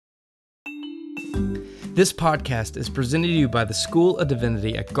This podcast is presented to you by the School of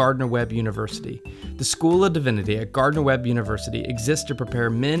Divinity at Gardner-Webb University. The School of Divinity at Gardner-Webb University exists to prepare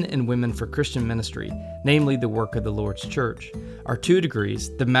men and women for Christian ministry, namely the work of the Lord's Church. Our 2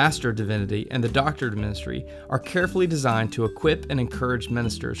 degrees, the Master of Divinity and the Doctorate of Ministry, are carefully designed to equip and encourage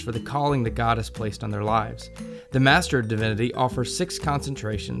ministers for the calling that God has placed on their lives. The Master of Divinity offers 6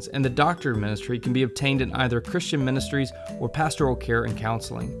 concentrations, and the Doctorate of Ministry can be obtained in either Christian ministries or pastoral care and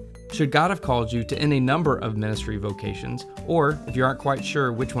counseling. Should God have called you to any number of ministry vocations, or if you aren't quite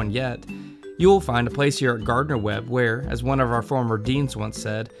sure which one yet, you will find a place here at Gardner-Webb where, as one of our former deans once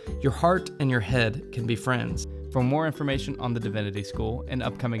said, your heart and your head can be friends. For more information on the Divinity School and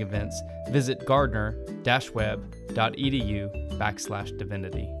upcoming events, visit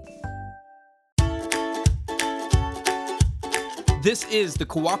gardner-webb.edu/divinity. This is the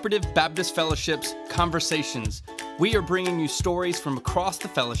Cooperative Baptist Fellowship's Conversations. We are bringing you stories from across the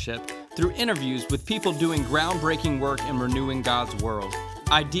fellowship through interviews with people doing groundbreaking work in renewing God's world.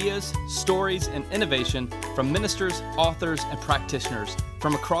 Ideas, stories, and innovation from ministers, authors, and practitioners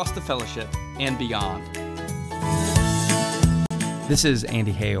from across the fellowship and beyond. This is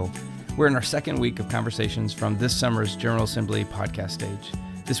Andy Hale. We're in our 2nd week of conversations from this summer's General Assembly podcast stage.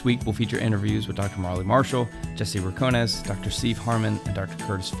 This week, we'll feature interviews with Dr. Marley Marshall, Jesse Racones, Dr. Steve Harmon, and Dr.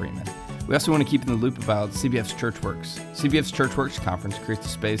 Curtis Freeman. We also want to keep in the loop about CBF's Churchworks. CBF's Churchworks Conference creates a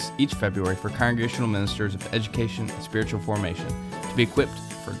space each February for congregational ministers of education and spiritual formation to be equipped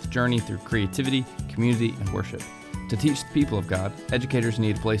for the journey through creativity, community, and worship. To teach the people of God, educators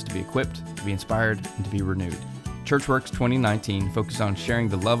need a place to be equipped, to be inspired, and to be renewed. Churchworks 2019 focuses on sharing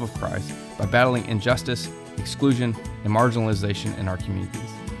the love of Christ by battling injustice, exclusion, and marginalization in our communities.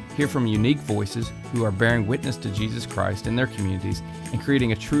 Hear from unique voices who are bearing witness to Jesus Christ in their communities and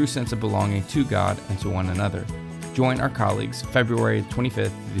creating a true sense of belonging to God and to one another. Join our colleagues February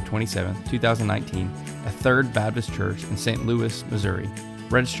 25th through 27th, 2019 at Third Baptist Church in St. Louis, Missouri.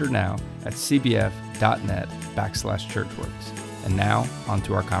 Register now at cbf.net/churchworks. And now, on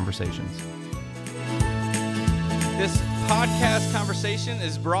to our conversations. This podcast conversation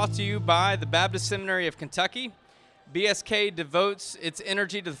is brought to you by the Baptist Seminary of Kentucky. BSK devotes its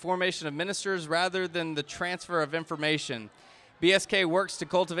energy to the formation of ministers rather than the transfer of information. BSK works to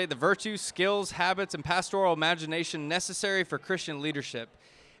cultivate the virtues, skills, habits, and pastoral imagination necessary for Christian leadership.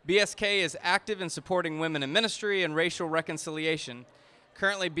 BSK is active in supporting women in ministry and racial reconciliation.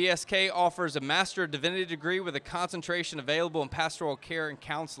 Currently, BSK offers a Master of Divinity degree with a concentration available in pastoral care and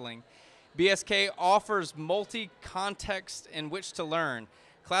counseling. BSK offers multi-context in which to learn.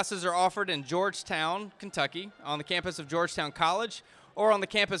 Classes are offered in Georgetown, Kentucky, on the campus of Georgetown College, or on the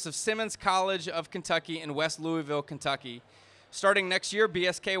campus of Simmons College of Kentucky in West Louisville, Kentucky. Starting next year,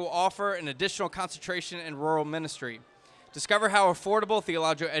 BSK will offer an additional concentration in rural ministry. Discover how affordable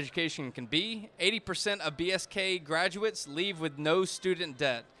theological education can be. 80% of BSK graduates leave with no student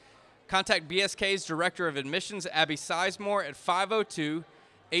debt. Contact BSK's Director of Admissions, Abby Sizemore, at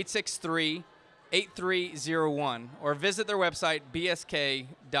 502-863-8301 or visit their website,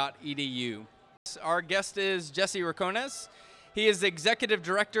 bsk.edu. Our guest is Jesse Racones. He is the Executive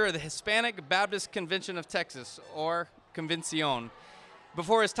Director of the Hispanic Baptist Convention of Texas, or Convención.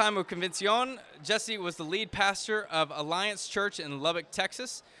 Before his time with Convención, Jesse was the lead pastor of Alliance Church in Lubbock,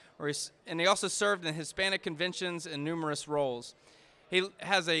 Texas, and he also served in Hispanic conventions in numerous roles. He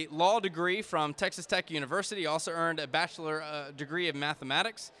has a law degree from Texas Tech University. He also earned a bachelor degree in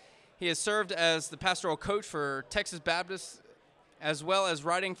mathematics. He has served as the pastoral coach for Texas Baptist, as well as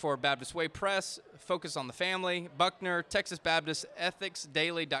writing for Baptist Way Press, Focus on the Family, Buckner, Texas Baptist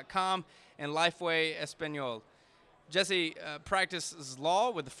EthicsDaily.com, and Lifeway Espanol. Jesse practices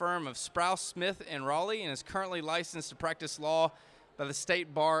law with the firm of Sprouse Smith in Raleigh and is currently licensed to practice law by the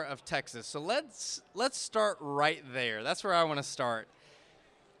State Bar of Texas. So let's start right there. That's where I want to start.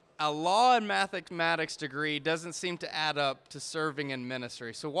 A law and mathematics degree doesn't seem to add up to serving in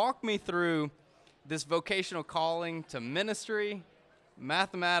ministry. So walk me through this vocational calling to ministry,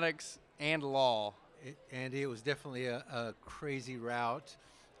 mathematics, and law. Andy, it was definitely a crazy route.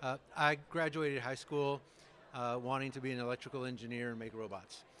 I graduated high school wanting to be an electrical engineer and make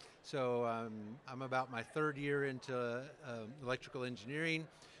robots. So I'm about my 3rd year into electrical engineering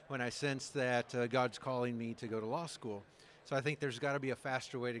when I sensed that God's calling me to go to law school. So I think there's got to be a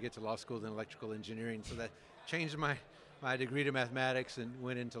faster way to get to law school than electrical engineering. So that changed my degree to mathematics and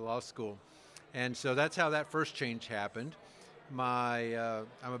went into law school. And so that's how that first change happened. I'm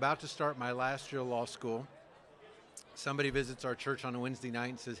about to start my last year of law school. Somebody visits our church on a Wednesday night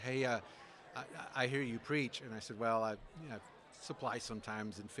and says, "Hey, I hear you preach." And I said, "Well, I supply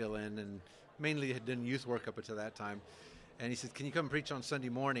sometimes and fill in, and mainly had done youth work up until that time." And he said, "Can you come preach on Sunday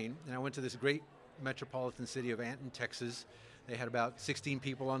morning?" And I went to this great metropolitan city of Anton, Texas. They had about 16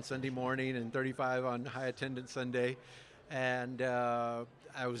 people on Sunday morning and 35 on high attendance Sunday. And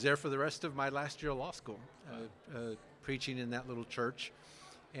I was there for the rest of my last year of law school, preaching in that little church.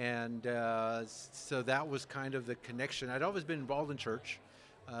 And so that was kind of the connection. I'd always been involved in church,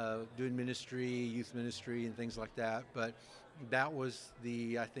 doing ministry, youth ministry, and things like that. But that was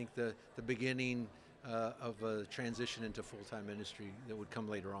I think the beginning of a transition into full-time ministry that would come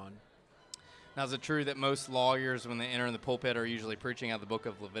later on. Now, is it true that most lawyers, when they enter in the pulpit, are usually preaching out the book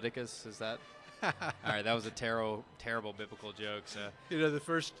of Leviticus? Is that? All right, that was a terrible biblical joke. So. The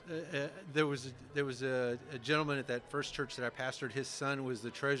first there was a gentleman at that first church that I pastored. His son was the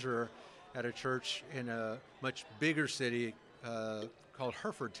treasurer at a church in a much bigger city called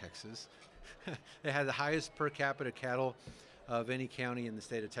Hereford, Texas. It had the highest per capita cattle of any county in the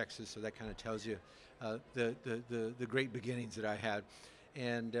state of Texas. So that kind of tells you the great beginnings that I had.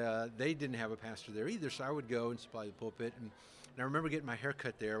 And they didn't have a pastor there either, so I would go and supply the pulpit. And I remember getting my hair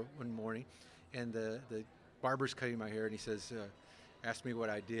cut there one morning, and the barber's cutting my hair, and he says, asked me what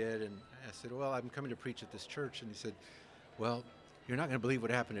I did, and I said, well, I'm coming to preach at this church. And he said, well, you're not going to believe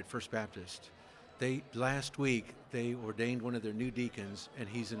what happened at First Baptist. Last week, they ordained one of their new deacons, and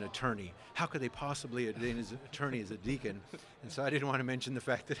he's an attorney. How could they possibly ordain his attorney as a deacon? And so I didn't want to mention the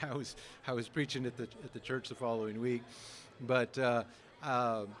fact that I was preaching at the church the following week. But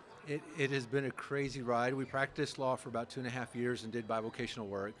it has been a crazy ride. We practiced law for about 2.5 years and did bivocational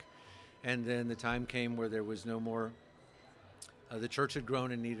work. And then the time came where there was no more. The church had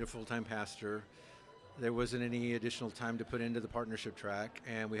grown and needed a full-time pastor. There wasn't any additional time to put into the partnership track,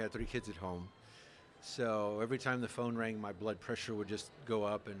 and we had 3 kids at home. So every time the phone rang, my blood pressure would just go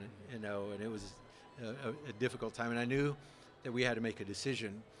up, and it was a difficult time. And I knew that we had to make a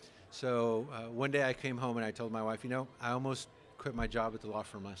decision. So one day I came home and I told my wife, I almost quit my job at the law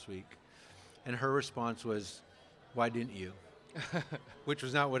firm last week. And her response was, why didn't you? Which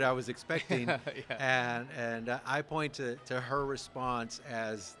was not what I was expecting. Yeah. And I point to her response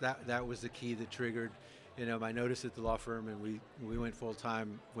as that was the key that triggered my notice at the law firm, and we went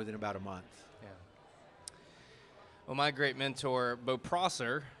full-time within about a month. Yeah. Well, my great mentor, Bo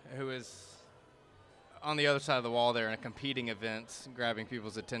Prosser, who is on the other side of the wall there in a competing event, grabbing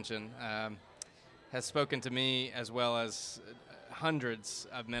people's attention, has spoken to me as well as hundreds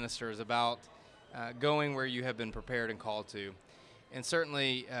of ministers about going where you have been prepared and called to. And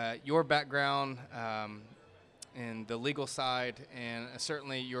certainly your background in the legal side and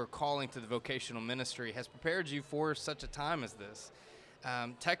certainly your calling to the vocational ministry has prepared you for such a time as this.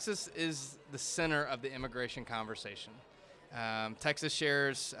 Texas is the center of the immigration conversation. Texas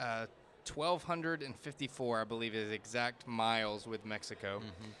shares 1,254, I believe, is exact miles with Mexico.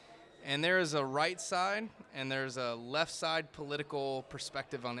 Mm-hmm. And there is a right side and there's a left side political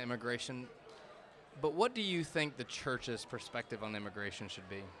perspective on immigration. But what do you think the church's perspective on immigration should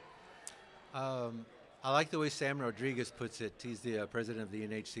be? I like the way Sam Rodriguez puts it. He's the president of the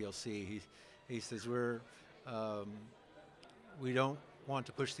NHCLC. He says we don't want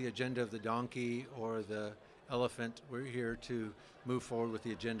to push the agenda of the donkey or the elephant. We're here to move forward with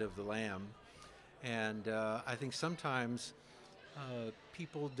the agenda of the lamb. And I think sometimes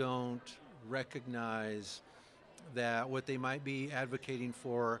people don't recognize that what they might be advocating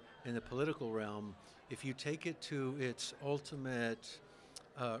for in the political realm, if you take it to its ultimate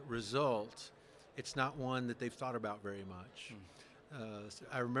result, it's not one that they've thought about very much. So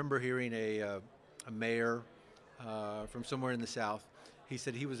I remember hearing a mayor from somewhere in the South. He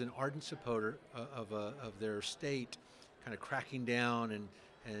said he was an ardent supporter of their state kind of cracking down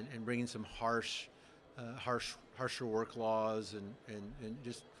and bringing some harsher work laws and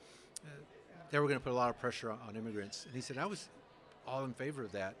just they were going to put a lot of pressure on immigrants. And he said, I was all in favor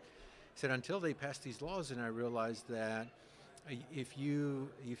of that. He said, until they passed these laws, and I realized that if you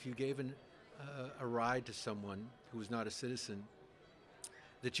gave a ride to someone who was not a citizen,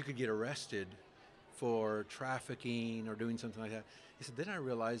 that you could get arrested for trafficking or doing something like that. He said, then I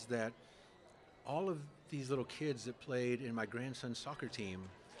realized that all of these little kids that played in my grandson's soccer team,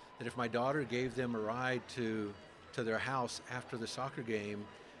 that if my daughter gave them a ride to their house after the soccer game,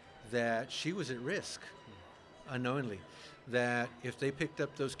 that she was at risk unknowingly. That if they picked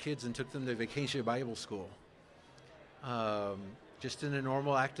up those kids and took them to Vacation Bible School, just in a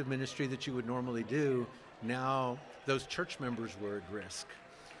normal active ministry that you would normally do, now those church members were at risk.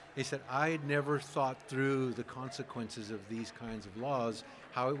 He said, I had never thought through the consequences of these kinds of laws,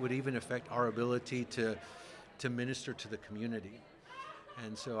 how it would even affect our ability to minister to the community.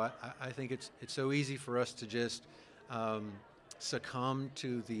 And so I think it's so easy for us to just succumb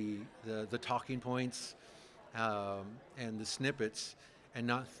to the talking points and the snippets and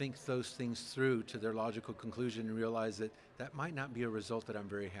not think those things through to their logical conclusion and realize that that might not be a result that I'm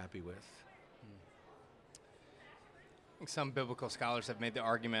very happy with. I think some biblical scholars have made the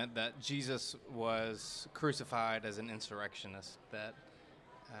argument that Jesus was crucified as an insurrectionist, that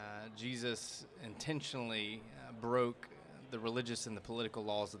Jesus intentionally broke the religious and the political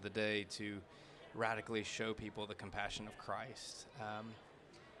laws of the day to radically show people the compassion of Christ.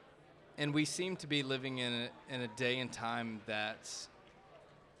 And we seem to be living in a day and time that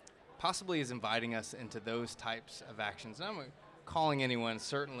possibly is inviting us into those types of actions. And I'm not calling anyone,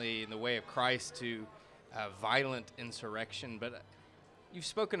 certainly in the way of Christ, to violent insurrection, but you've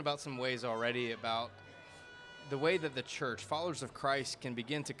spoken about some ways already about the way that the church, followers of Christ, can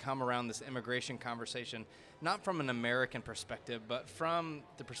begin to come around this immigration conversation, not from an American perspective, but from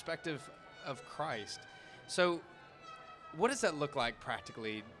the perspective of Christ. So what does that look like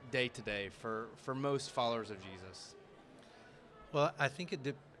practically day to day for most followers of Jesus? Well, I think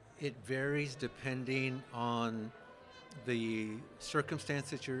it varies depending on the circumstance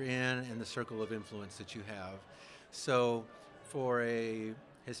that you're in and the circle of influence that you have. So for a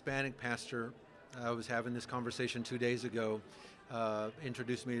Hispanic pastor, I was having this conversation 2 days ago,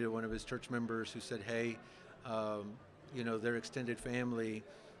 introduced me to one of his church members who said, hey, their extended family,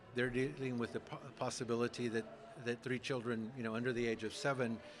 they're dealing with the possibility that 3 children, under the age of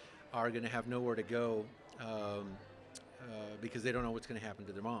 7 are going to have nowhere to go because they don't know what's going to happen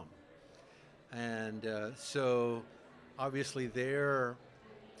to their mom. And so obviously their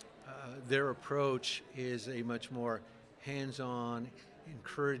approach is a much more hands-on,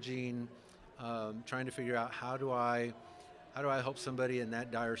 encouraging, trying to figure out how do I help somebody in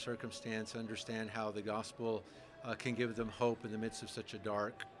that dire circumstance understand how the gospel can give them hope in the midst of such a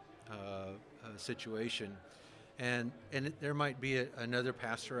dark situation. And there might be another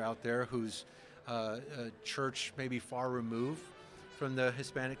pastor out there who's a church maybe far removed from the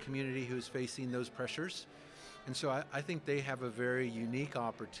Hispanic community who's facing those pressures. And so I think they have a very unique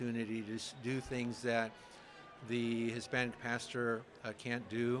opportunity to do things that the Hispanic pastor can't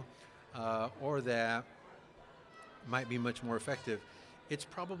do, or that might be much more effective. It's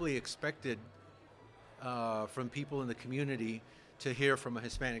probably expected from people in the community to hear from a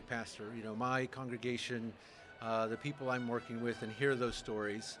Hispanic pastor. My congregation, the people I'm working with, and hear those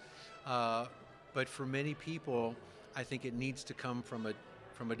stories. But for many people, I think it needs to come from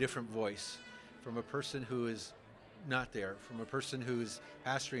a different voice, from a person who is not there, from a person who's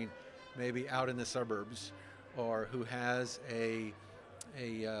pastoring maybe out in the suburbs, or who has a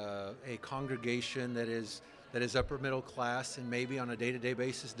congregation that is upper middle class and maybe on a day-to-day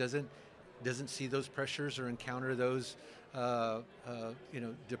basis doesn't see those pressures or encounter those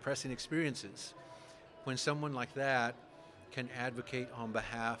depressing experiences. When someone like that can advocate on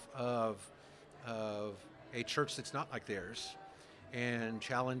behalf of a church that's not like theirs and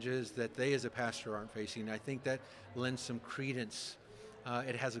challenges that they as a pastor aren't facing, I think that lends some credence.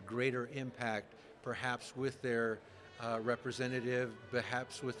 It has a greater impact perhaps with their representative,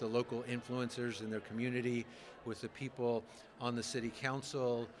 perhaps with the local influencers in their community, with the people on the city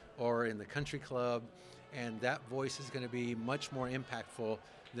council or in the country club, and that voice is going to be much more impactful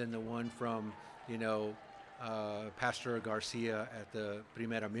than the one from, Pastor Garcia at the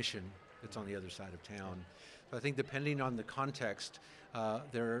Primera Mission that's on the other side of town. So I think depending on the context,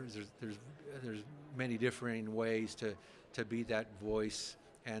 there's many differing ways to be that voice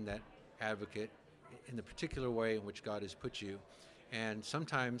and that advocate in the particular way in which God has put you. And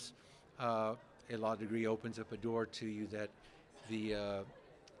sometimes a law degree opens up a door to you that the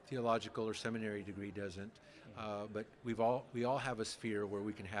theological or seminary degree doesn't. But we all have a sphere where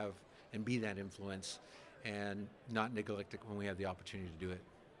we can have and be that influence and not neglect it when we have the opportunity to do it.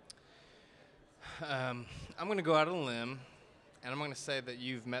 I'm going to go out on a limb, and I'm going to say that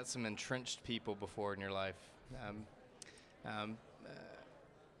you've met some entrenched people before in your life. I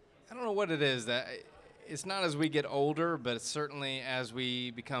don't know what it is. That it's not as we get older, but it's certainly as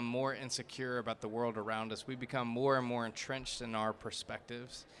we become more insecure about the world around us, we become more and more entrenched in our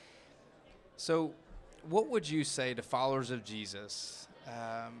perspectives. So what would you say to followers of Jesus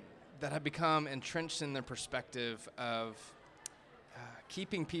that have become entrenched in their perspective of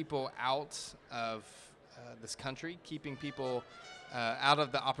keeping people out of this country, keeping people out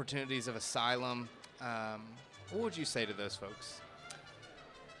of the opportunities of asylum? What would you say to those folks?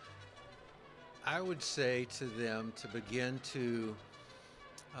 I would say to them to begin to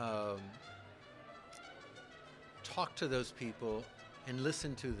talk to those people and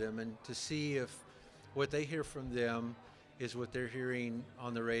listen to them and to see if what they hear from them is what they're hearing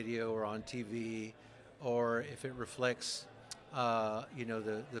on the radio or on TV, or if it reflects the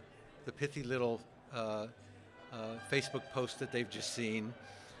pithy little Facebook post that they've just seen.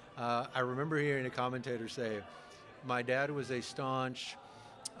 I remember hearing a commentator say, my dad was a staunch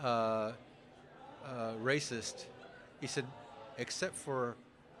racist. He said, except for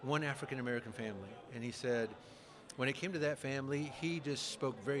one African American family. And he said, when it came to that family, he just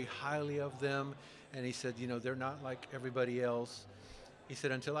spoke very highly of them. And he said, they're not like everybody else. He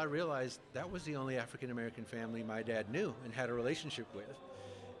said, until I realized that was the only African American family my dad knew and had a relationship with.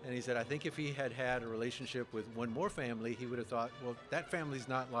 And he said, I think if he had had a relationship with one more family, he would have thought, well, that family's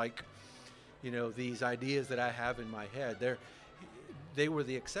not like, these ideas that I have in my head. They were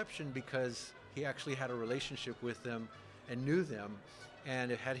the exception because he actually had a relationship with them and knew them.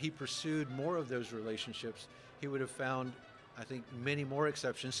 And had he pursued more of those relationships, he would have found, I think, many more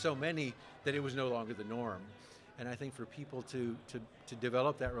exceptions, so many that it was no longer the norm. And I think for people to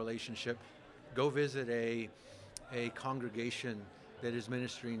develop that relationship, go visit a congregation that is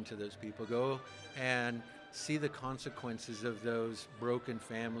ministering to those people. Go and see the consequences of those broken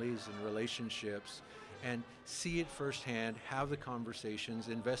families and relationships and see it firsthand, have the conversations,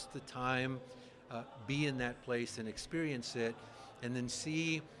 invest the time, be in that place and experience it, and then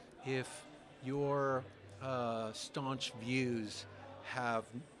see if your staunch views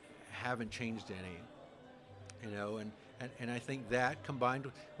haven't changed any. And I think that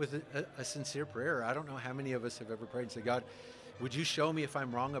combined with a sincere prayer. I don't know how many of us have ever prayed and said, God, would you show me if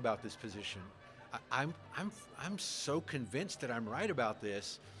I'm wrong about this position? I'm so convinced that I'm right about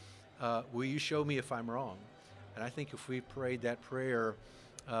this. Will you show me if I'm wrong? And I think if we prayed that prayer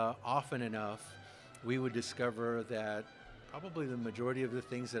often enough, we would discover that probably the majority of the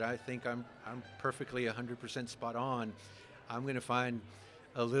things that I think I'm perfectly 100% spot on, I'm going to find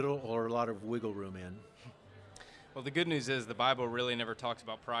a little or a lot of wiggle room in. Well, the good news is the Bible really never talks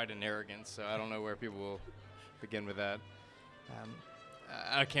about pride and arrogance, so I don't know where people will begin with that.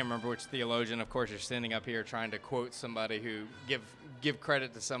 I can't remember which theologian. Of course, you're standing up here trying to quote somebody who give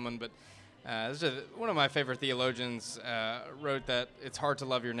credit to someone, but one of my favorite theologians wrote that it's hard to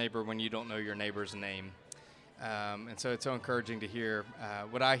love your neighbor when you don't know your neighbor's name. And so it's so encouraging to hear.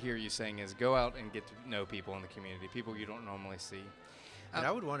 What I hear you saying is go out and get to know people in the community, people you don't normally see. And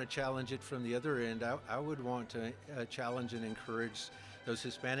I would want to challenge it from the other end. I would want to challenge and encourage those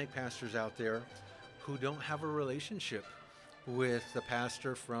Hispanic pastors out there who don't have a relationship with the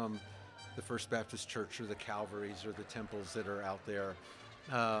pastor from the First Baptist Church or the Calvaries or the temples that are out there.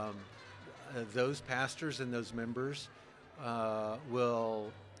 Those pastors and those members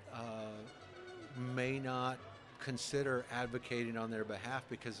may not consider advocating on their behalf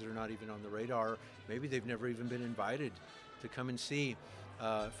because they're not even on the radar. Maybe they've never even been invited to come and see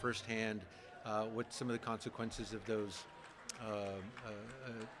firsthand what some of the consequences of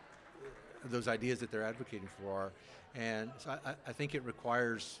those ideas that they're advocating for are. And so I think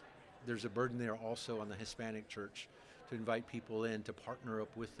there's a burden there also on the Hispanic church to invite people in to partner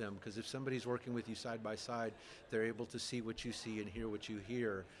up with them, because if somebody's working with you side by side, they're able to see what you see and hear what you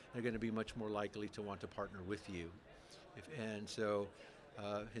hear. They're going to be much more likely to want to partner with you. So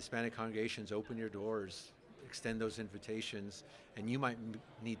Hispanic congregations, open your doors, extend those invitations, and you might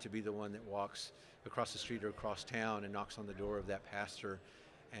need to be the one that walks across the street or across town and knocks on the door of that pastor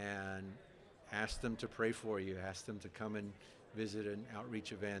and ask them to pray for you, ask them to come and visit an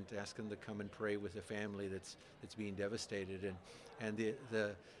outreach event, ask them to come and pray with a family that's being devastated, and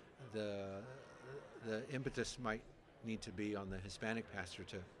the impetus might need to be on the Hispanic pastor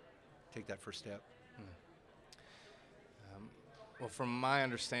to take that first step. Well, from my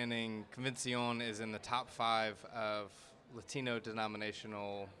understanding, Convencion is in the top 5 of Latino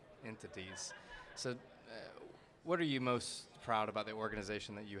denominational entities. So what are you most proud about the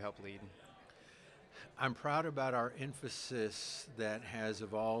organization that you help lead? I'm proud about our emphasis that has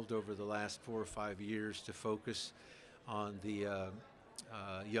evolved over the last 4 or 5 years to focus on the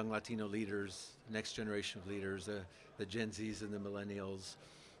young Latino leaders, next generation of leaders, the Gen Zs and the millennials.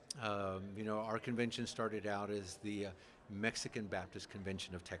 Our convention started out as the Mexican Baptist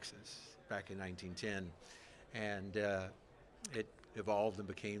Convention of Texas back in 1910, and it evolved and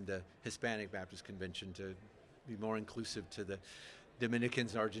became the Hispanic Baptist Convention to be more inclusive to the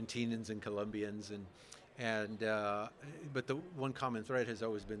Dominicans, Argentinians, and Colombians, but the one common thread has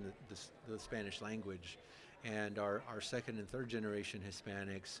always been the Spanish language, and our second and third generation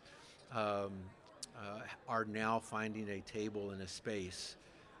Hispanics are now finding a table and a space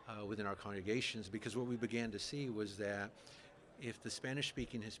within our congregations, because what we began to see was that if the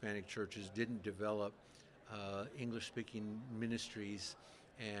Spanish-speaking Hispanic churches didn't develop English-speaking ministries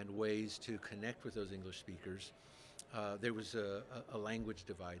and ways to connect with those English speakers, there was a language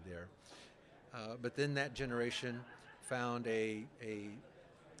divide there. But then that generation found a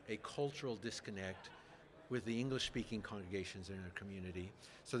cultural disconnect with the English-speaking congregations in our community.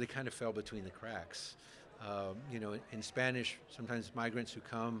 So they kind of fell between the cracks. In Spanish, sometimes migrants who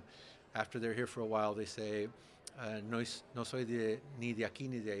come, after they're here for a while, they say, no soy ni de aquí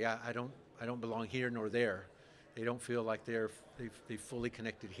ni de allá. I don't belong here nor there. They don't feel like they fully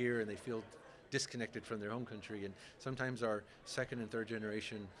connected here, and they feel disconnected from their home country. And sometimes our second and third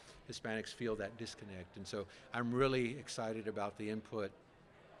generation Hispanics feel that disconnect. And so I'm really excited about the input,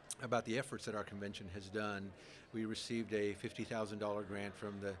 about the efforts that our convention has done. We received a $50,000 grant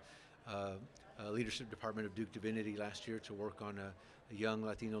from the Leadership Department of Duke Divinity last year to work on a young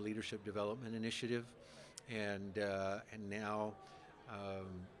Latino leadership development initiative. And now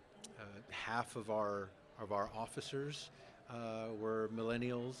half of our officers were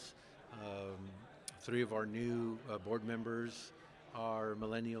millennials. 3 of our new board members are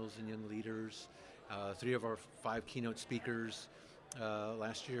millennials and young leaders. 3 of our 5 keynote speakers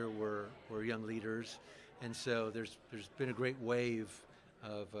last year were young leaders. And so there's been a great wave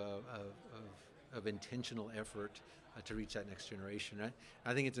of intentional effort to reach that next generation.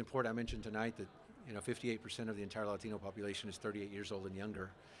 I think it's important. I mentioned tonight that 58% of the entire Latino population is 38 years old and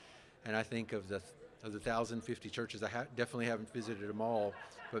younger. And I think of the 1,050 churches, I definitely haven't visited them all,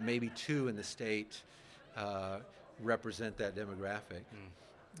 but maybe 2 in the state represent that demographic.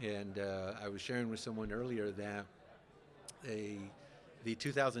 And I was sharing with someone earlier that the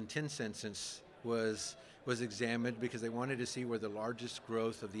 2010 census was examined because they wanted to see where the largest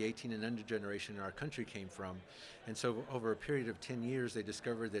growth of the 18 and under generation in our country came from. And so over a period of 10 years, they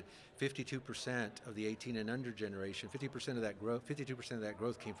discovered that 52% of the 18 and under generation, 52% of that growth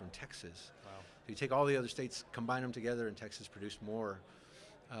came from Texas. Wow. So you take all the other states, combine them together, and Texas produced more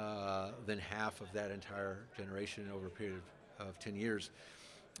than half of that entire generation over a period of 10 years.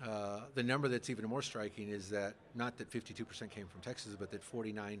 The number that's even more striking is that not that 52% came from Texas, but that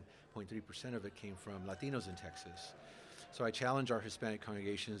 49.3% of it came from Latinos in Texas. So I challenge our Hispanic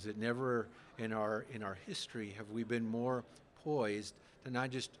congregations that never in our history have we been more poised to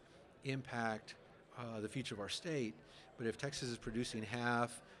not just impact the future of our state, but if Texas is producing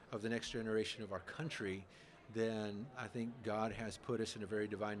half of the next generation of our country, then I think God has put us in a very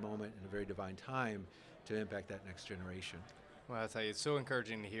divine moment and a very divine time to impact that next generation. Well, I'll tell you, it's so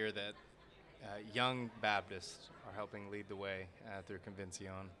encouraging to hear that young Baptists are helping lead the way through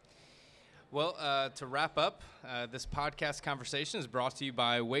Convention. Well, to wrap up, this podcast conversation is brought to you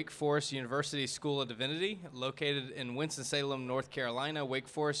by Wake Forest University School of Divinity. Located in Winston-Salem, North Carolina, Wake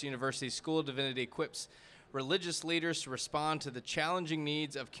Forest University School of Divinity equips religious leaders to respond to the challenging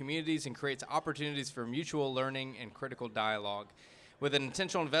needs of communities and creates opportunities for mutual learning and critical dialogue. With an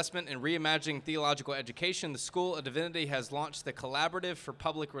intentional investment in reimagining theological education, the School of Divinity has launched the Collaborative for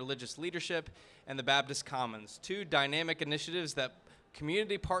Public Religious Leadership and the Baptist Commons, 2 dynamic initiatives that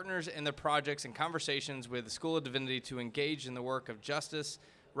community partners in their projects and conversations with the School of Divinity to engage in the work of justice,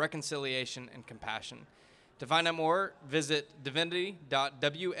 reconciliation, and compassion. To find out more, visit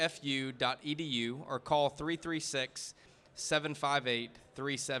divinity.wfu.edu or call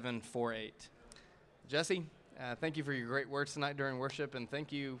 336-758-3748. Jesse, thank you for your great words tonight during worship, and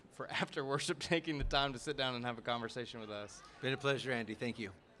thank you for after worship taking the time to sit down and have a conversation with us. Been a pleasure, Andy. Thank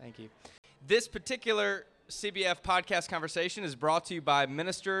you. Thank you. This particular CBF podcast conversation is brought to you by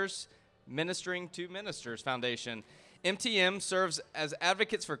Ministers Ministering to Ministers Foundation. MTM serves as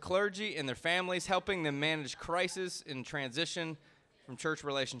advocates for clergy and their families, helping them manage crisis and transition from church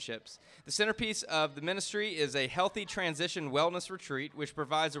relationships. The centerpiece of the ministry is a healthy transition wellness retreat, which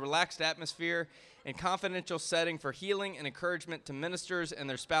provides a relaxed atmosphere and confidential setting for healing and encouragement to ministers and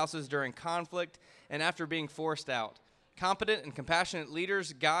their spouses during conflict and after being forced out. Competent and compassionate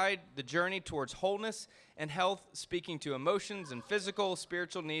leaders guide the journey towards wholeness and health, speaking to emotions and physical,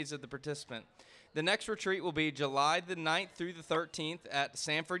 spiritual needs of the participant. The next retreat will be July the 9th through the 13th at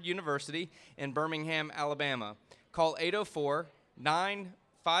Samford University in Birmingham, Alabama. Call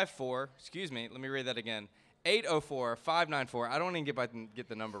 804-594, let me read that again, 804-594, I don't even get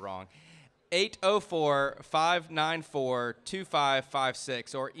the number wrong,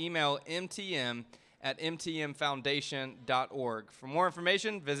 804-594-2556, or email mtm@mtmfoundation.org. For more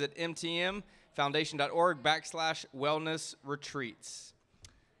information, visit mtmfoundation.org/wellness-retreats.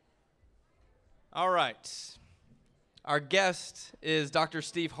 All right. Our guest is Dr.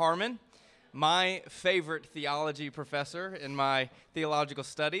 Steve Harmon, my favorite theology professor in my theological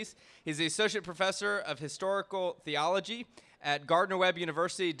studies. He's the Associate Professor of Historical Theology at Gardner-Webb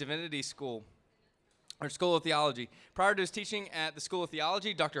University Divinity School, or School of Theology. Prior to his teaching at the School of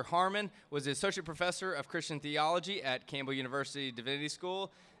Theology, Dr. Harmon was the Associate Professor of Christian Theology at Campbell University Divinity School,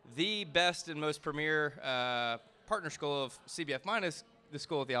 the best and most premier partner school of CBF minus the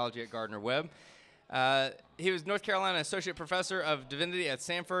School of Theology at Gardner-Webb. He was North Carolina Associate Professor of Divinity at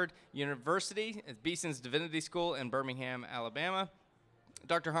Samford University, at Beeson's Divinity School in Birmingham, Alabama.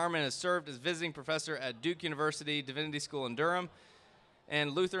 Dr. Harmon has served as visiting professor at Duke University Divinity School in Durham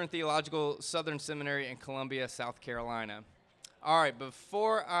and Lutheran Theological Southern Seminary in Columbia, South Carolina. All right,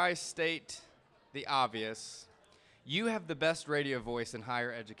 before I state the obvious, you have the best radio voice in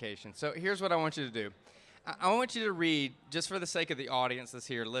higher education. So here's what I want you to do. I want you to read, just for the sake of the audience that's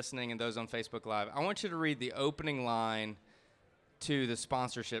here listening and those on Facebook Live, I want you to read the opening line to the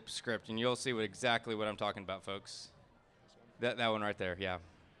sponsorship script, and you'll see exactly what I'm talking about, folks. That one right there, yeah.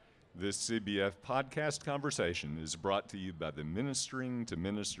 This CBF podcast conversation is brought to you by the Ministering to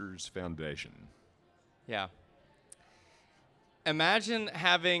Ministers Foundation. Yeah. Imagine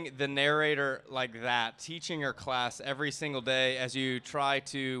having the narrator like that, teaching your class every single day as you try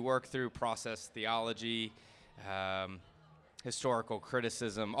to work through process theology, historical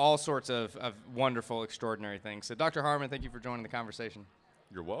criticism, all sorts of wonderful, extraordinary things. So, Dr. Harmon, thank you for joining the conversation.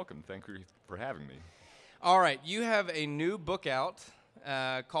 You're welcome. Thank you for having me. All right, you have a new book out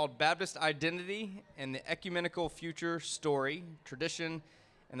called Baptist Identity and the Ecumenical Future Story, Tradition,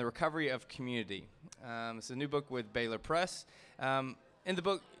 and the Recovery of Community. It's a new book with Baylor Press. In the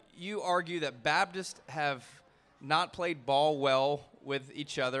book, you argue that Baptists have not played ball well with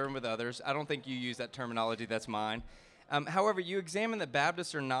each other and with others. I don't think you use that terminology. That's mine. However, you examine that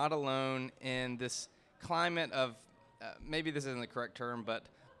Baptists are not alone in this climate of, maybe this isn't the correct term, but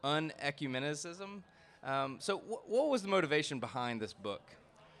unecumenicism. So what was the motivation behind this book?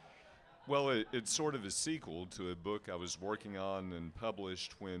 Well, it's sort of a sequel to a book I was working on and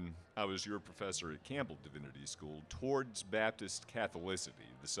published when I was your professor at Campbell Divinity School, Towards Baptist Catholicity.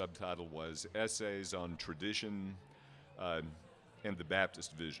 The subtitle was Essays on Tradition and the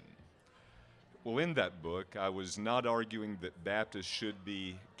Baptist Vision. Well, in that book, I was not arguing that Baptists should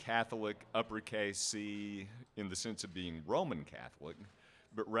be Catholic, uppercase C, in the sense of being Roman Catholic,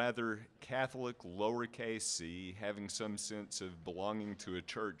 but rather Catholic, lowercase c, having some sense of belonging to a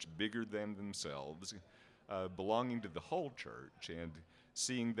church bigger than themselves, belonging to the whole church, and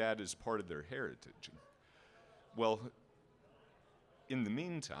seeing that as part of their heritage. Well, in the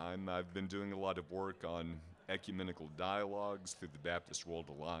meantime, I've been doing a lot of work on ecumenical dialogues through the Baptist World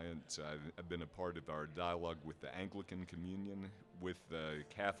Alliance. I've been a part of our dialogue with the Anglican Communion, with the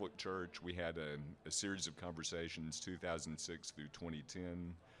Catholic Church. We had a series of conversations, 2006 through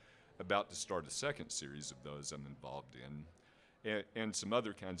 2010, about to start a second series of those I'm involved in, and some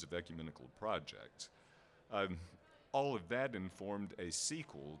other kinds of ecumenical projects. All of that informed a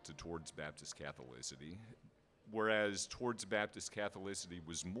sequel to Towards Baptist Catholicity, whereas Towards Baptist Catholicity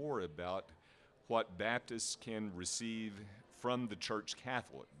was more about what Baptists can receive from the Church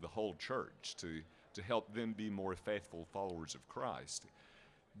Catholic, the whole church, to help them be more faithful followers of Christ.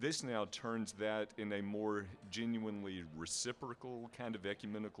 This now turns that in a more genuinely reciprocal kind of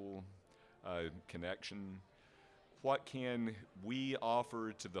ecumenical connection. What can we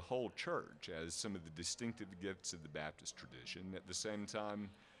offer to the whole church as some of the distinctive gifts of the Baptist tradition? At the same time,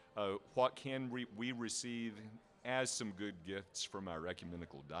 what can we receive as some good gifts from our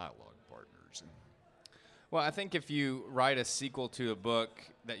ecumenical dialogue partners? Well, I think if you write a sequel to a book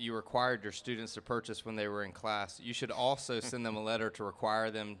that you required your students to purchase when they were in class, you should also send them a letter to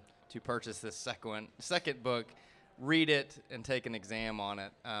require them to purchase this second book, read it, and take an exam on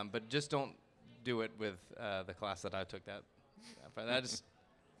it. But just don't do it with the class that I took.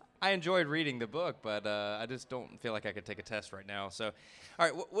 I enjoyed reading the book, but I just don't feel like I could take a test right now. So, all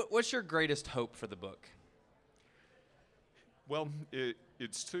right, what's your greatest hope for the book? Well,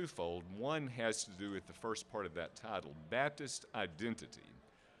 it's twofold. One has to do with the first part of that title, Baptist Identity.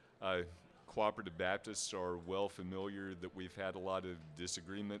 Cooperative Baptists are well familiar that we've had a lot of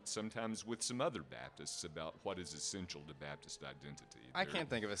disagreement, sometimes with some other Baptists, about what is essential to Baptist identity. I can't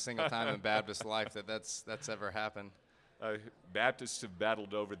think of a single time in Baptist life that's ever happened. Baptists have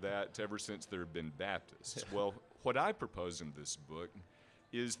battled over that ever since there have been Baptists. Well, what I propose in this book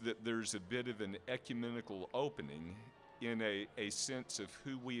is that there's a bit of an ecumenical opening in a sense of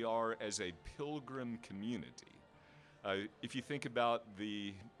who we are as a pilgrim community. If you think about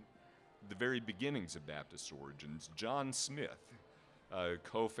the very beginnings of Baptist origins, John Smith,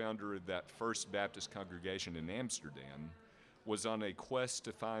 co-founder of that first Baptist congregation in Amsterdam, was on a quest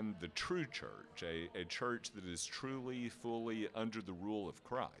to find the true church, a church that is truly, fully under the rule of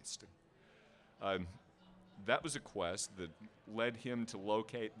Christ. That was a quest that led him to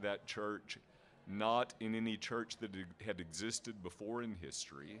locate that church not in any church that had existed before in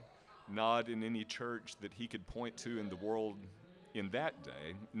history, not in any church that he could point to in the world in that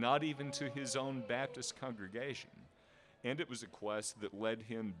day, not even to his own Baptist congregation. And it was a quest that led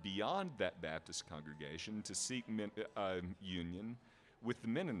him beyond that Baptist congregation to seek union with the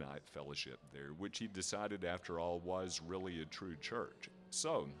Mennonite fellowship there, which he decided, after all, was really a true church.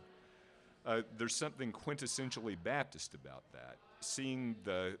 So there's something quintessentially Baptist about that. Seeing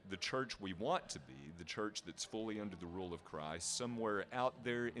the church we want to be, the church that's fully under the rule of Christ, somewhere out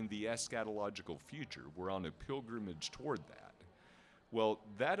there in the eschatological future. We're on a pilgrimage toward that. Well,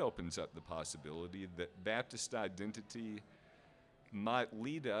 that opens up the possibility that Baptist identity might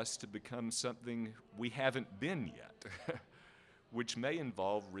lead us to become something we haven't been yet, which may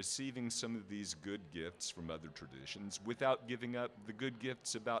involve receiving some of these good gifts from other traditions without giving up the good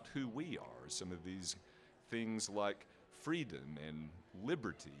gifts about who we are. Some of these things like freedom and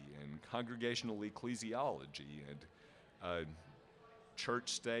liberty and congregational ecclesiology and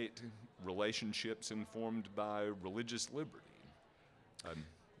church-state relationships informed by religious liberty.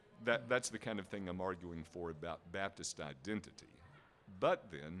 That's the kind of thing I'm arguing for about Baptist identity. But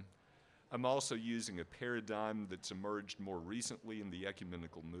then, I'm also using a paradigm that's emerged more recently in the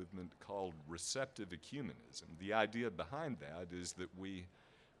ecumenical movement called receptive ecumenism. The idea behind that is that we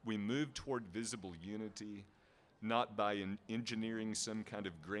move toward visible unity not by engineering some kind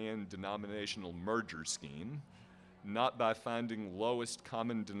of grand denominational merger scheme, not by finding lowest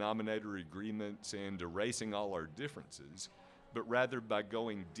common denominator agreements and erasing all our differences, but rather by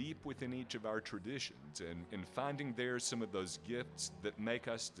going deep within each of our traditions and finding there some of those gifts that make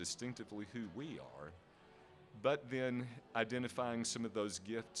us distinctively who we are, but then identifying some of those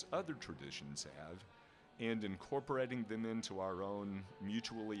gifts other traditions have and incorporating them into our own,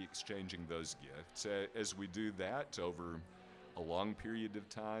 mutually exchanging those gifts. As we do that over a long period of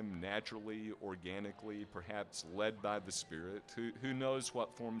time, naturally, organically, perhaps led by the Spirit, who knows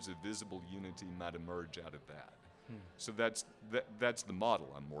what forms of visible unity might emerge out of that. So that's the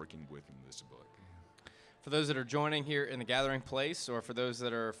model I'm working with in this book. For those that are joining here in the gathering place, or for those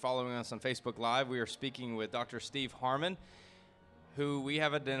that are following us on Facebook Live, we are speaking with Dr. Steve Harmon, who we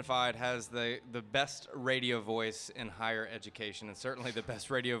have identified has the best radio voice in higher education, and certainly the best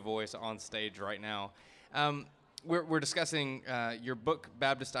radio voice on stage right now. We're discussing your book,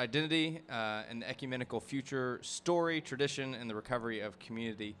 Baptist Identity, an ecumenical future story, tradition, and the recovery of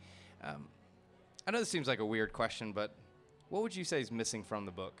community. I know this seems like a weird question, but what would you say is missing from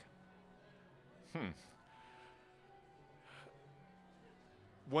the book?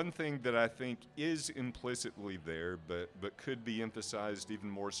 One thing that I think is implicitly there, but could be emphasized even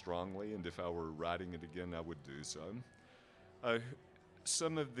more strongly, and if I were writing it again, I would do so.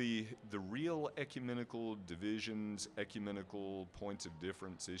 Some of the real ecumenical divisions, ecumenical points of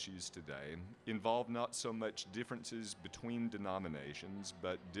difference issues today involve not so much differences between denominations,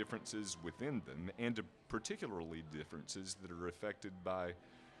 but differences within them, and particularly differences that are affected by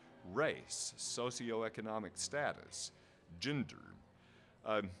race, socioeconomic status, gender.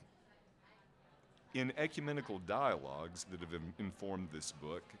 In ecumenical dialogues that have informed this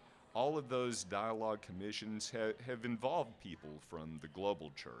book, all of those dialogue commissions have involved people from the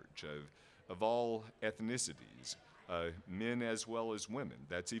global church, of all ethnicities, men as well as women.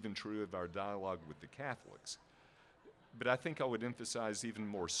 That's even true of our dialogue with the Catholics. But I think I would emphasize even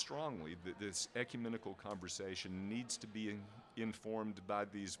more strongly that this ecumenical conversation needs to be informed by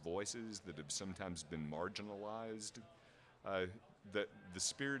these voices that have sometimes been marginalized, that the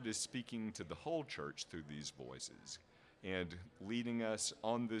Spirit is speaking to the whole church through these voices and leading us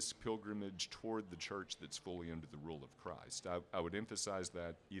on this pilgrimage toward the church that's fully under the rule of Christ. I would emphasize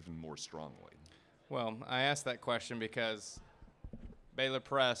that even more strongly. Well, I asked that question because Baylor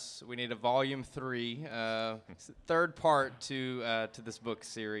Press, we need a volume 3, third part to this book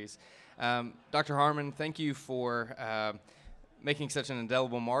series. Dr. Harmon, thank you for making such an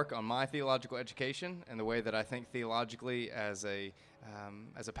indelible mark on my theological education and the way that I think theologically as a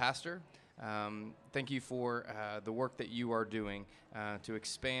pastor. Thank you for the work that you are doing to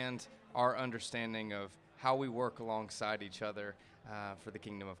expand our understanding of how we work alongside each other for the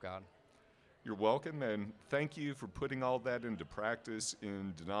kingdom of God. You're welcome, and thank you for putting all that into practice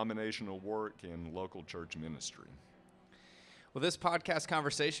in denominational work and local church ministry. Well, this podcast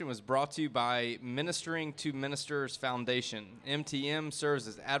conversation was brought to you by Ministering to Ministers Foundation. MTM serves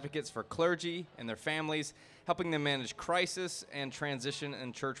as advocates for clergy and their families, helping them manage crisis and transition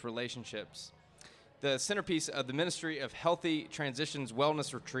in church relationships. The centerpiece of the Ministry of Healthy Transitions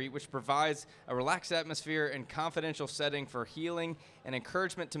Wellness Retreat, which provides a relaxed atmosphere and confidential setting for healing and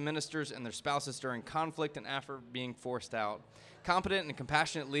encouragement to ministers and their spouses during conflict and after being forced out. Competent and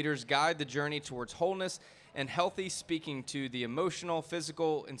compassionate leaders guide the journey towards wholeness and healthy, speaking to the emotional,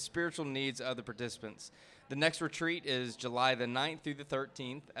 physical, and spiritual needs of the participants. The next retreat is July the 9th through the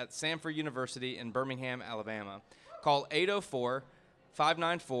 13th at Samford University in Birmingham, Alabama. call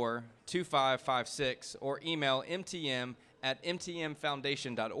 804-594-2556 or email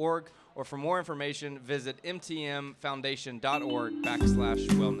mtm@mtmfoundation.org, or for more information, visit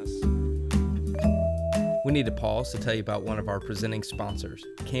mtmfoundation.org/wellness. We need to pause to tell you about one of our presenting sponsors,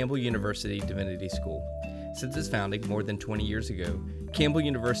 Campbell University Divinity School. Since its founding more than 20 years ago, Campbell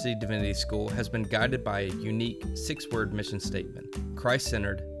University Divinity School has been guided by a unique 6-word mission statement: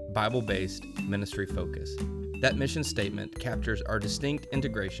 Christ-centered, Bible-based, ministry focus. That mission statement captures our distinct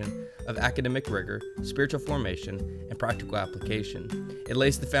integration of academic rigor, spiritual formation, and practical application. It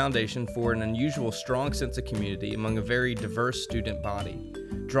lays the foundation for an unusual strong sense of community among a very diverse student body,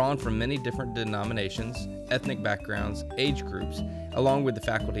 drawn from many different denominations, ethnic backgrounds, age groups, along with the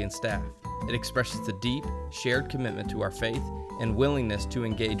faculty and staff. It expresses the deep, shared commitment to our faith and willingness to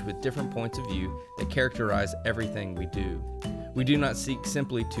engage with different points of view that characterize everything we do. We do not seek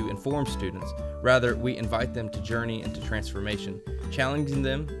simply to inform students. Rather, we invite them to journey into transformation, challenging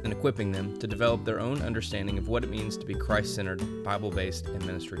them and equipping them to develop their own understanding of what it means to be Christ-centered, Bible-based, and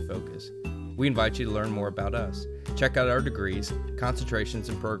ministry-focused. We invite you to learn more about us. Check out our degrees, concentrations,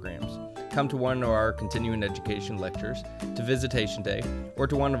 and programs. Come to one of our continuing education lectures, to Visitation Day, or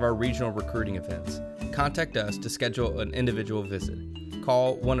to one of our regional recruiting events. Contact us to schedule an individual visit.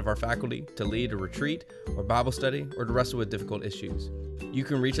 Call one of our faculty to lead a retreat or Bible study or to wrestle with difficult issues. You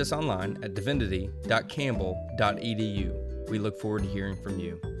can reach us online at divinity.campbell.edu. We look forward to hearing from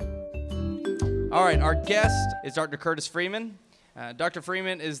you. All right, our guest is Dr. Curtis Freeman. Dr.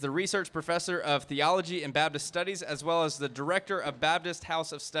 Freeman is the research professor of theology and Baptist studies, as well as the director of Baptist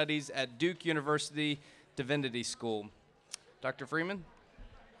House of Studies at Duke University Divinity School. Dr. Freeman?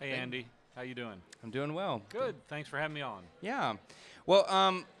 Hey, Andy. How you doing? I'm doing well. Good. Thanks for having me on. Yeah. Well,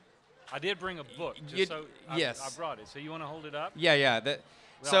 I did bring a book. Yes. I brought it. So you want to hold it up? Yeah.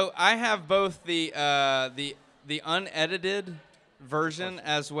 So I have both the unedited version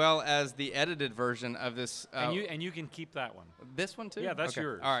as well as the edited version of this. And you can keep that one. This one too? Yeah, that's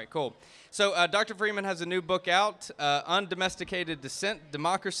yours. All right, cool. So Dr. Freeman has a new book out, Undomesticated Dissent,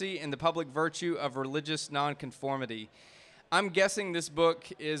 Democracy, and the Public Virtue of Religious Nonconformity. I'm guessing this book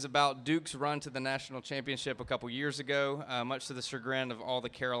is about Duke's run to the national championship a couple years ago, much to the chagrin of all the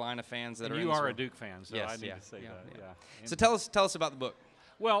Carolina fans that and are in you this are room. a Duke fan, so Yes, I need yeah, to say that. Yeah. So tell us about the book.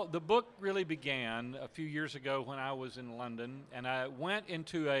 Well, the book really began a few years ago when I was in London, and I went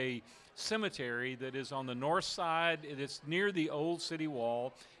into a cemetery that is on the north side. It's near the old city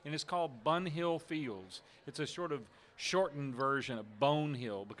wall, and it's called Bunhill Fields. It's a sort of shortened version of Bone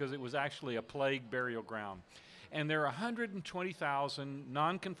Hill because it was actually a plague burial ground. And there are 120,000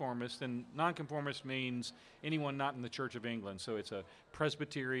 nonconformists, and nonconformist means anyone not in the Church of England. So it's a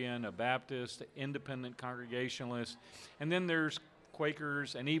Presbyterian, a Baptist, independent Congregationalist, and then there's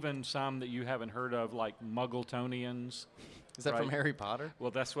Quakers, and even some that you haven't heard of, like Muggletonians. Is that right? from Harry Potter?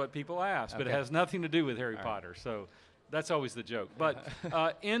 Well, that's what people ask, but it Okay. has nothing to do with Harry All Potter. So that's always the joke. But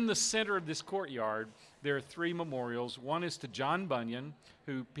in the center of this courtyard, there are 3 memorials. One is to John Bunyan,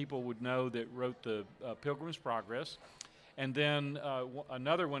 who people would know that wrote the Pilgrim's Progress. And then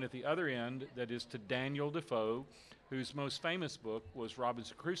another one at the other end that is to Daniel Defoe, whose most famous book was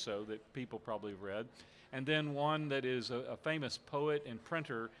Robinson Crusoe that people probably have read. And then one that is a famous poet and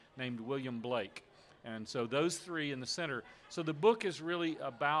printer named William Blake. And so those 3 in the center. So the book is really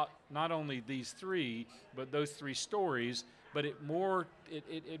about not only these 3, but those 3 stories, but it more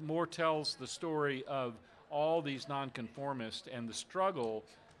tells the story of all these nonconformists and the struggle,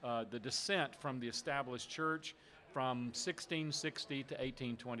 the descent from the established church from 1660 to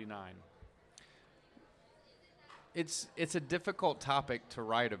 1829. It's a difficult topic to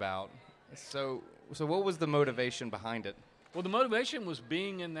write about. So what was the motivation behind it? Well, the motivation was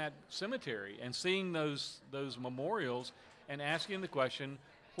being in that cemetery and seeing those memorials and asking the question,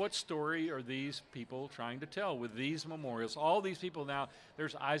 what story are these people trying to tell with these memorials? All these people now,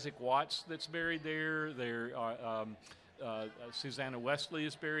 there's Isaac Watts that's buried there. Susanna Wesley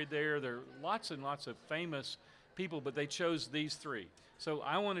is buried there. There are lots and lots of famous people, but they chose these 3. So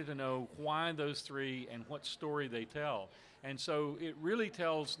I wanted to know why those 3 and what story they tell. And so it really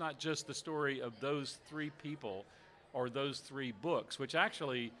tells not just the story of those 3 people or those 3 books, which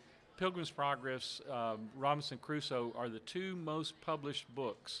actually Pilgrim's Progress, Robinson Crusoe are the 2 most published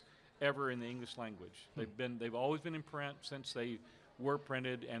books ever in the English language. They've always been in print since they were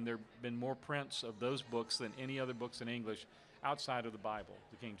printed, and there have been more prints of those books than any other books in English outside of the Bible,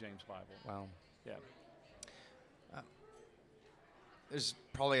 the King James Bible. Wow. Yeah. There's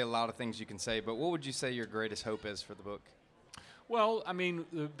probably a lot of things you can say, but what would you say your greatest hope is for the book? Well, I mean,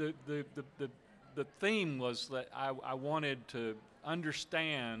 the theme was that I wanted to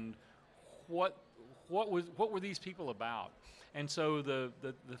understand what what were these people about? And so the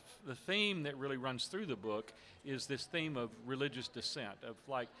theme that really runs through the book is this theme of religious dissent, of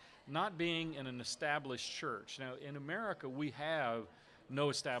like not being in an established church. Now, in America, we have no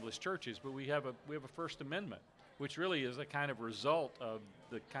established churches, but we have a First Amendment, which really is a kind of result of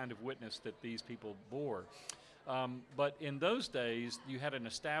the kind of witness that these people bore. But in those days, you had an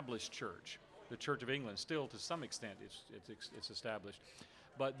established church. The Church of England, still to some extent, it's established.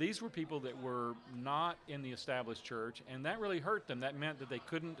 But these were people that were not in the established church, and that really hurt them. That meant that they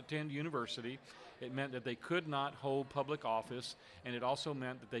couldn't attend university. It meant that they could not hold public office, and it also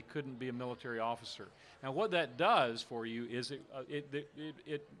meant that they couldn't be a military officer. Now, what that does for you is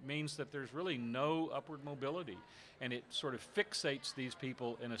it means that there's really no upward mobility, and it sort of fixates these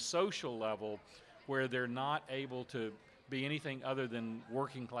people in a social level where they're not able to be anything other than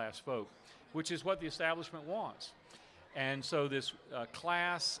working class folk, which is what the establishment wants. And so this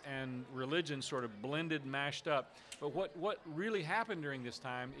class and religion sort of blended, mashed up. But what really happened during this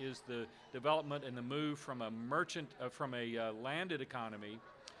time is the development and the move from a landed economy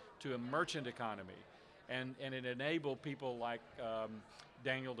to a merchant economy. And it enabled people like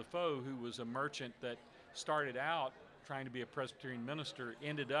Daniel Defoe, who was a merchant that started out trying to be a Presbyterian minister,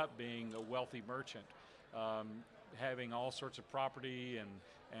 ended up being a wealthy merchant, having all sorts of property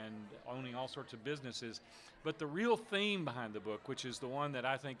and owning all sorts of businesses. But the real theme behind the book, which is the one that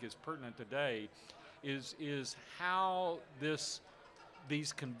I think is pertinent today, is how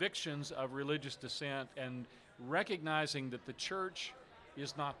these convictions of religious dissent and recognizing that the church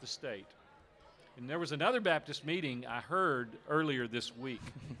is not the state. And there was another Baptist meeting I heard earlier this week,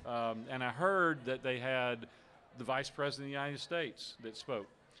 and I heard that they had the Vice President of the United States that spoke,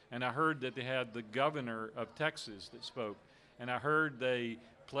 and I heard that they had the governor of Texas that spoke, and I heard they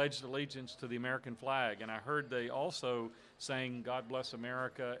pledged allegiance to the American flag, and I heard they also sang God Bless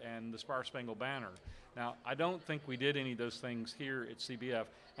America and the Star Spangled Banner. Now, I don't think we did any of those things here at CBF,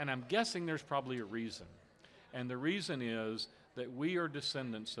 and I'm guessing there's probably a reason. And the reason is that we are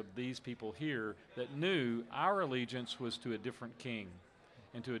descendants of these people here that knew our allegiance was to a different king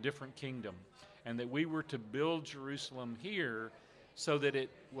and to a different kingdom, and that we were to build Jerusalem here so that it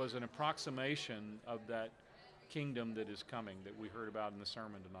was an approximation of that kingdom that is coming that we heard about in the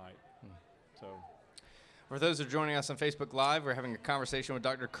sermon tonight. So, for those who are joining us on Facebook Live, we're having a conversation with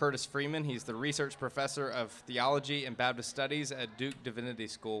Dr. Curtis Freeman. He's the research professor of theology and Baptist studies at Duke Divinity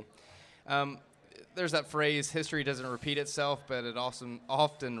School. There's that phrase, history doesn't repeat itself, but it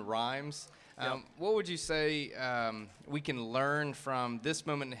often rhymes. What would you say we can learn from this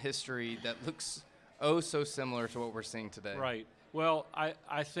moment in history that looks so similar to what we're seeing today? Right. Well,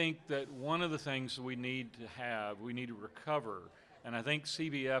 I think that one of the things we need to recover, and I think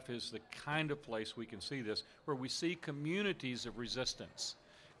CBF is the kind of place we can see this, where we see communities of resistance,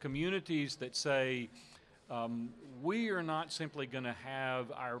 communities that say, we are not simply going to have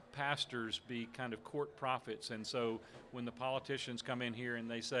our pastors be kind of court prophets, and so when the politicians come in here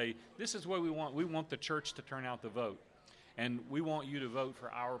and they say, this is what we want the church to turn out the vote, and we want you to vote for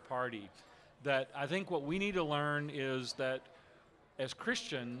our party, that I think what we need to learn is that as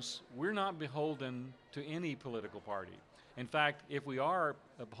Christians, we're not beholden to any political party. In fact, if we are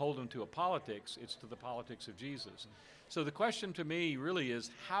beholden to a politics, it's to the politics of Jesus. So the question to me really is,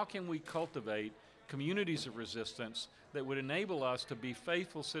 how can we cultivate communities of resistance that would enable us to be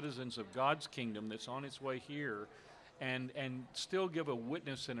faithful citizens of God's kingdom that's on its way here, and still give a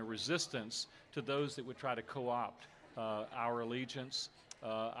witness and a resistance to those that would try to co-opt our allegiance,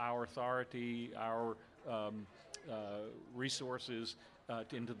 our authority, our resources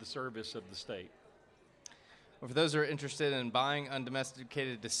into the service of the state. Well, for those who are interested in buying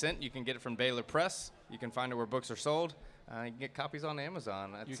Undomesticated Dissent, you can get it from Baylor Press. You can find it where books are sold. You can get copies on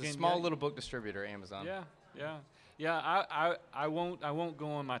Amazon. It's a small little book distributor, Amazon. I won't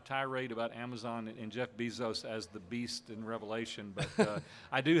go on my tirade about Amazon and Jeff Bezos as the beast in Revelation, but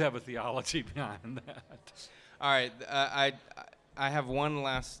I do have a theology behind that. All right, I have one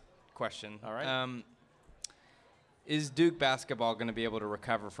last question. All right. Is Duke basketball going to be able to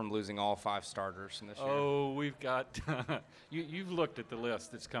recover from losing all 5 starters in this year? Oh, we've got you've looked at the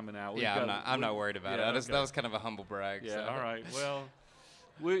list that's coming out. I'm not worried about it. Okay. That was kind of a humble brag. Yeah, so. All right. Well,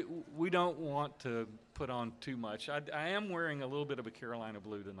 we don't want to put on too much. I am wearing a little bit of a Carolina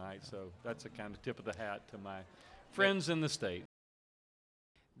blue tonight, so that's a kind of tip of the hat to my friends in the state.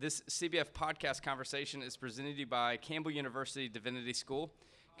 This CBF podcast conversation is presented to you by Campbell University Divinity School,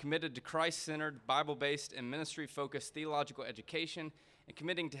 committed to Christ-centered, Bible-based, and ministry-focused theological education, and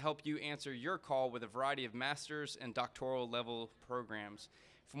committing to help you answer your call with a variety of master's and doctoral level programs.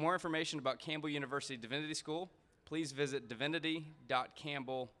 For more information about Campbell University Divinity School, please visit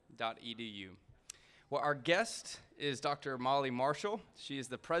divinity.campbell.edu. Well, our guest is Dr. Molly Marshall. She is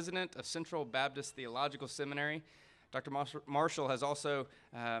the president of Central Baptist Theological Seminary. Dr. Marshall has also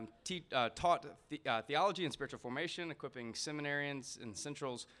taught theology and spiritual formation, equipping seminarians in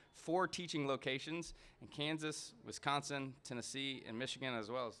Central's 4 teaching locations in Kansas, Wisconsin, Tennessee, and Michigan,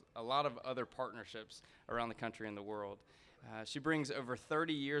 as well as a lot of other partnerships around the country and the world. She brings over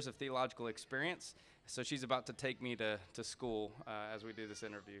 30 years of theological experience, so she's about to take me to school as we do this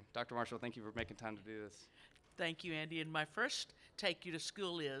interview. Dr. Marshall, thank you for making time to do this. Thank you, Andy. And my first take you to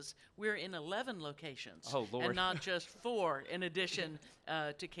school is we're in 11 locations. Oh, Lord. And not just 4 in addition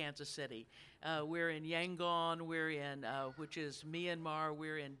to Kansas City. We're in Yangon, we're in, which is Myanmar,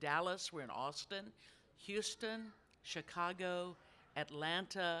 we're in Dallas, we're in Austin, Houston, Chicago,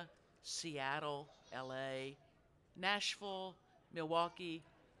 Atlanta, Seattle, LA, Nashville, Milwaukee,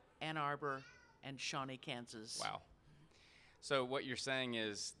 Ann Arbor, and Shawnee, Kansas. Wow. So what you're saying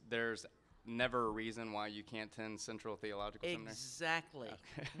is there's never a reason why you can't attend Central Theological Seminary? Exactly.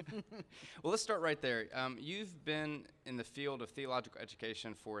 Okay. Well, let's start right there. You've been in the field of theological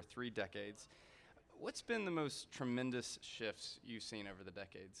education for 3 decades. What's been the most tremendous shifts you've seen over the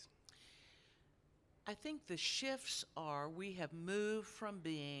decades? I think the shifts are we have moved from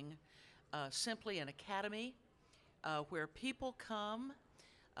being simply an academy where people come,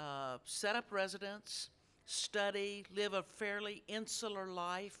 set up residence, study, live a fairly insular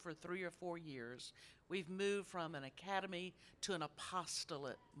life for 3 or 4 years. We've moved from an academy to an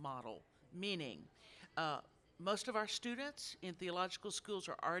apostolate model, meaning most of our students in theological schools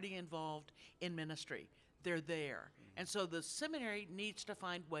are already involved in ministry. They're there. And so the seminary needs to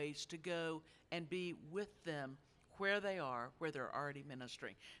find ways to go and be with them where they are, where they're already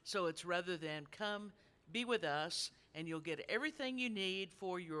ministering. So it's rather than come be with us and you'll get everything you need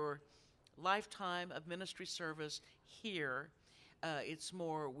for your lifetime of ministry service here. It's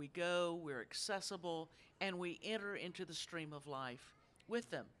more we go, we're accessible, and we enter into the stream of life with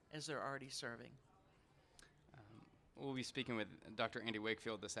them as they're already serving. We'll be speaking with Dr. Andy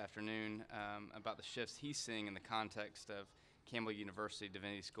Wakefield this afternoon about the shifts he's seeing in the context of Campbell University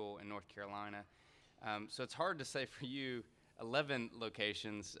Divinity School in North Carolina. So it's hard to say for you 11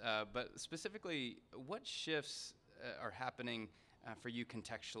 locations, but specifically, what shifts are happening for you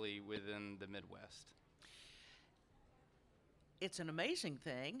contextually within the Midwest? It's an amazing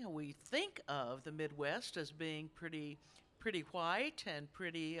thing. We think of the Midwest as being pretty white and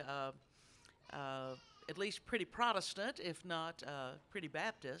pretty, at least pretty Protestant, if not pretty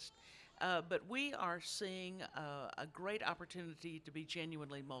Baptist. But we are seeing a great opportunity to be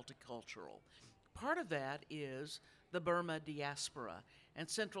genuinely multicultural. Part of that is the Burma diaspora, and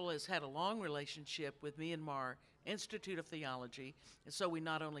Central has had a long relationship with Myanmar Institute of Theology, and so we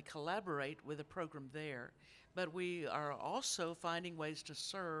not only collaborate with a program there, but we are also finding ways to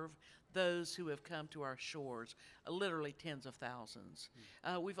serve those who have come to our shores, literally tens of thousands.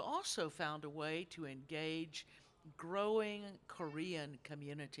 We've also found a way to engage growing Korean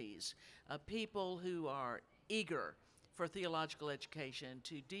communities, people who are eager for theological education,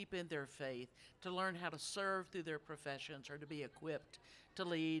 to deepen their faith, to learn how to serve through their professions, or to be equipped to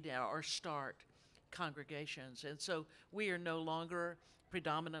lead or start congregations. And so we are no longer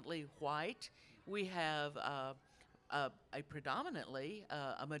predominantly white. We have a predominantly,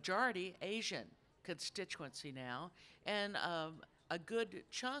 a majority Asian constituency now, and a good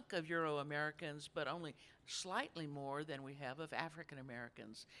chunk of Euro-Americans, but only slightly more than we have of African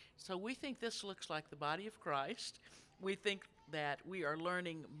Americans. So we think this looks like the body of Christ. We think that we are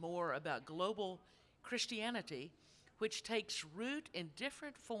learning more about global Christianity, which takes root in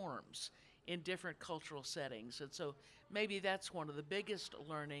different forms in different cultural settings. And so maybe that's one of the biggest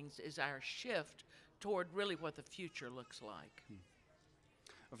learnings, is our shift toward really what the future looks like.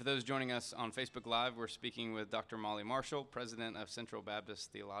 Well, for those joining us on Facebook Live, we're speaking with Dr. Molly Marshall, president of Central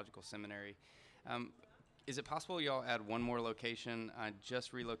Baptist Theological Seminary. Is it possible y'all add one more location? I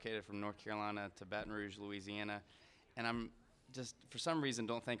just relocated from North Carolina to Baton Rouge, Louisiana, and I'm just, for some reason,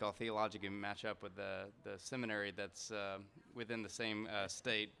 don't think I'll theologically match up with the seminary that's within the same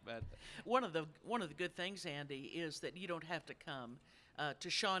state. But one of the good things, Andy, is that you don't have to come to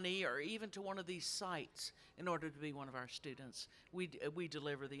Shawnee or even to one of these sites in order to be one of our students. We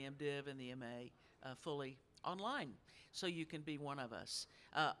deliver the MDiv and the MA fully online, so you can be one of us.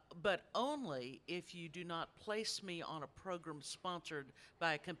 But only if you do not place me on a program sponsored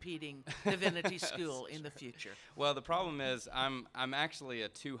by a competing divinity school in the future. Well, the problem is I'm actually a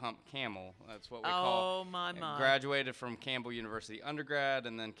 2-hump camel. That's what we call. Oh, my. Graduated from Campbell University undergrad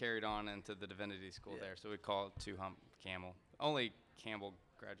and then carried on into the divinity school there. So we call it 2-hump camel. Only Campbell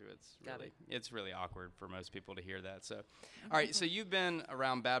graduates. Got Really, it. it's really awkward for most people to hear that. So, all right. So you've been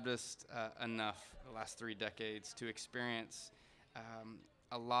around Baptist enough the last 3 decades to experience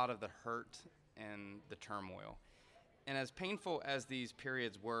a lot of the hurt and the turmoil. And as painful as these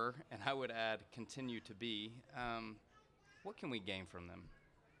periods were, and I would add continue to be, what can we gain from them?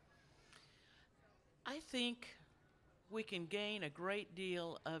 I think we can gain a great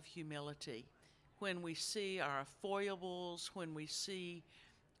deal of humility when we see our foibles, when we see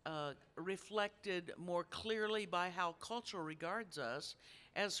reflected more clearly by how culture regards us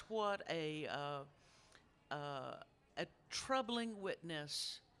as what a troubling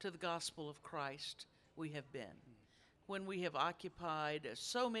witness to the gospel of Christ we have been. When we have occupied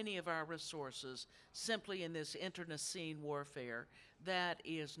so many of our resources simply in this internecine warfare, that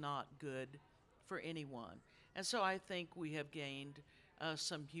is not good for anyone. And so I think we have gained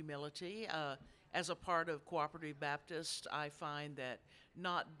some humility. As a part of Cooperative Baptist, I find that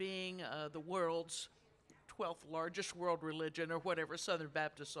not being the world's 12th largest world religion, or whatever Southern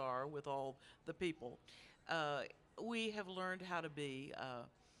Baptists are with all the people, we have learned how to be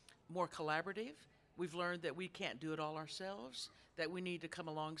more collaborative. We've learned that we can't do it all ourselves, that we need to come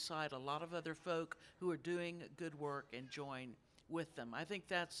alongside a lot of other folk who are doing good work and join with them. I think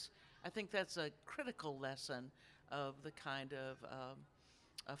that's a critical lesson of the kind of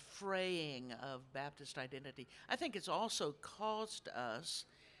a fraying of Baptist identity. I think it's also caused us,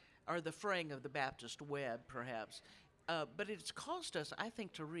 or the fraying of the Baptist web, perhaps, but it's caused us, I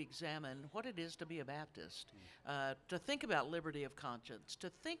think, to re-examine what it is to be a Baptist, to think about liberty of conscience, to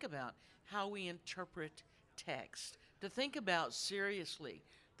think about how we interpret text, to think about seriously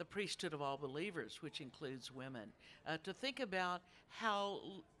the priesthood of all believers, which includes women, to think about how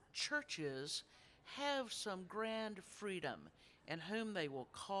churches have some grand freedom in whom they will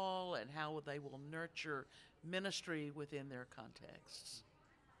call and how they will nurture ministry within their contexts.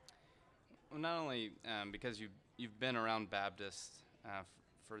 Well, not only because you've been around Baptists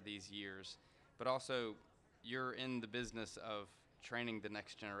for these years, but also you're in the business of training the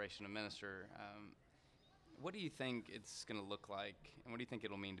next generation of minister. What do you think it's going to look like, and what do you think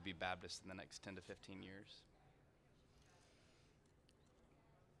it'll mean to be Baptist in the next 10 to 15 years?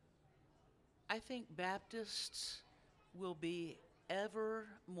 I think Baptists will be ever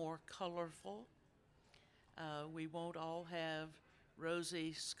more colorful. We won't all have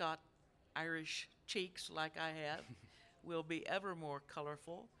rosy Scot-Irish cheeks like I have. We'll be ever more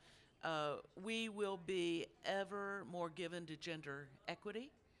colorful. We will be ever more given to gender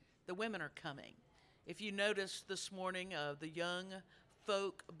equity. The women are coming. If you noticed this morning, the young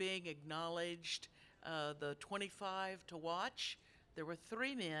folk being acknowledged, the 25 to watch, there were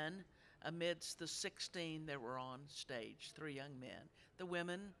 3 men amidst the 16 that were on stage, 3 young men. The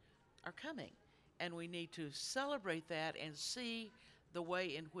women are coming, and we need to celebrate that and see the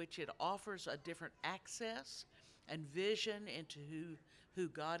way in which it offers a different access and vision into who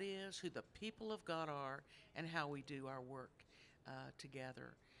God is, who the people of God are, and how we do our work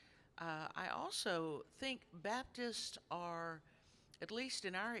together. I also think Baptists are, at least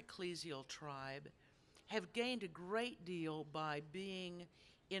in our ecclesial tribe, have gained a great deal by being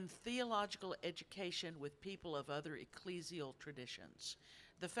in theological education with people of other ecclesial traditions.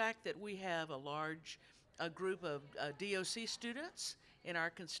 The fact that we have a large group of DOC students in our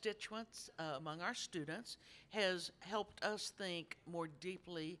constituents, among our students, has helped us think more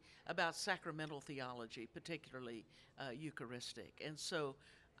deeply about sacramental theology, particularly Eucharistic. And so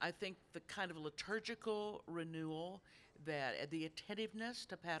I think the kind of liturgical renewal, that the attentiveness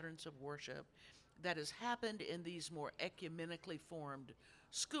to patterns of worship that has happened in these more ecumenically formed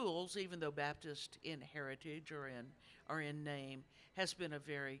schools, even though Baptist in heritage or in name, has been a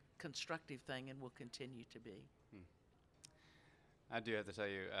very constructive thing and will continue to be. I do have to tell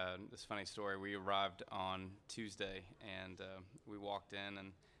you this funny story. We arrived on Tuesday, and we walked in, and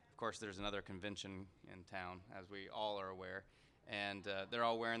of course there's another convention in town, as we all are aware, and they're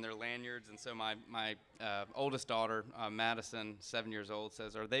all wearing their lanyards, and so my oldest daughter, Madison, 7 years old,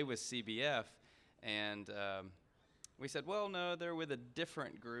 says, "Are they with CBF?" And we said, "Well, no, they're with a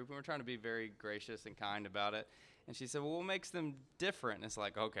different group," and we're trying to be very gracious and kind about it. And she said, "Well, what makes them different?" And it's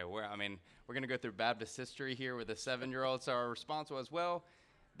like, okay, we're going to go through Baptist history here with a 7-year-old. So our response was, well,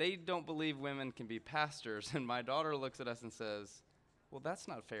 they don't believe women can be pastors. And my daughter looks at us and says, "Well, that's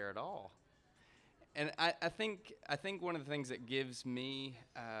not fair at all." And I think one of the things that gives me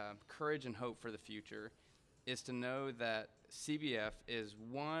courage and hope for the future is to know that CBF is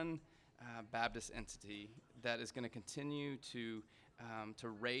one Baptist entity that is going to continue to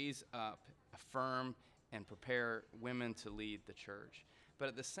raise up, affirm, and prepare women to lead the church. But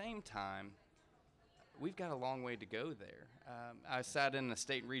at the same time, we've got a long way to go there. I sat in a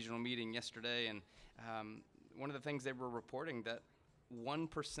state and regional meeting yesterday, and one of the things they were reporting that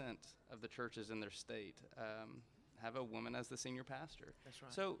 1% of the churches in their state have a woman as the senior pastor. That's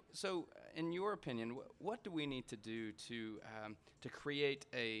right. So in your opinion, what do we need to do to create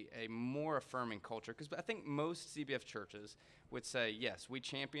a more affirming culture? Because I think most CBF churches would say, yes, we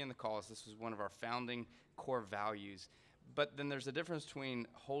champion the cause. This was one of our founding core values. But then there's a difference between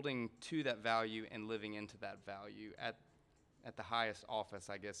holding to that value and living into that value at the highest office,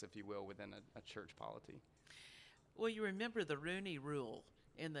 I guess, if you will, within a church polity. Well, you remember the Rooney Rule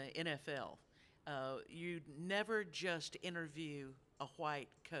in the NFL. You never just interview a white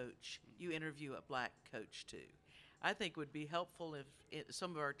coach. You interview a black coach, too. I think it would be helpful if in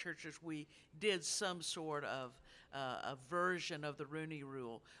some of our churches we did some sort of a version of the Rooney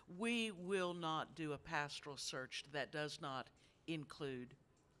Rule. We will not do a pastoral search that does not include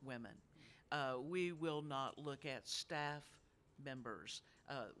women. We will not look at staff members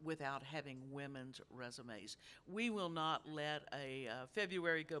without having women's resumes. We will not let a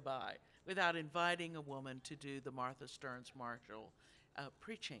February go by without inviting a woman to do the Martha Stearns Marshall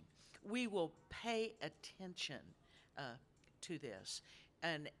preaching. We will pay attention to this.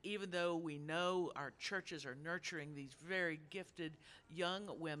 And even though we know our churches are nurturing these very gifted young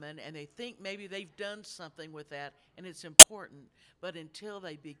women, and they think maybe they've done something with that and it's important, but until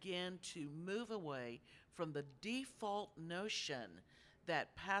they begin to move away from the default notion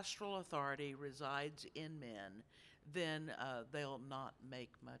that pastoral authority resides in men, then they'll not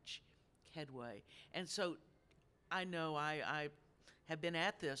make much headway. And so I know I have been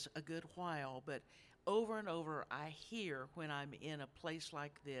at this a good while, but over and over I hear when I'm in a place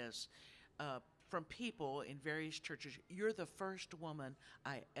like this from people in various churches, you're the first woman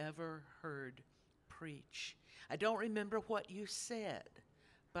I ever heard preach. I don't remember what you said,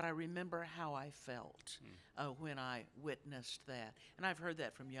 but I remember how I felt when I witnessed that. And I've heard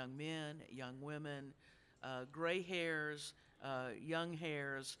that from young men, young women, gray hairs, young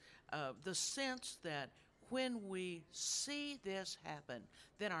hairs, the sense that when we see this happen,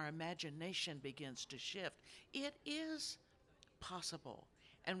 then our imagination begins to shift. It is possible.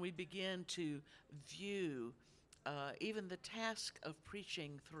 And we begin to view even the task of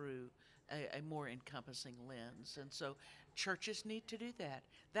preaching through a more encompassing lens. And so churches need to do that.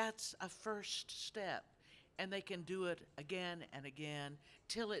 That's a first step. And they can do it again and again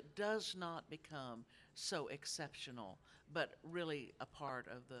till it does not become so exceptional, but really a part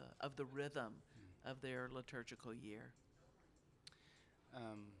of the rhythm of their liturgical year.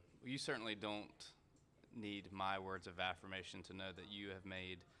 You certainly don't need my words of affirmation to know that you have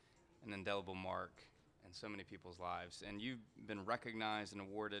made an indelible mark in so many people's lives, and you've been recognized and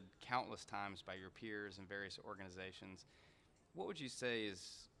awarded countless times by your peers and various organizations. What would you say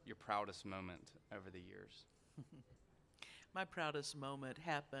is your proudest moment over the years? My proudest moment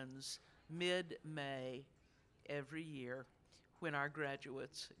happens mid-May every year when our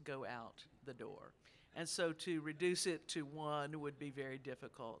graduates go out the door. And so to reduce it to one would be very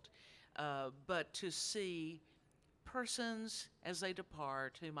difficult. But to see persons as they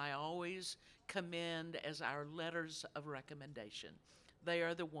depart, whom I always commend as our letters of recommendation, they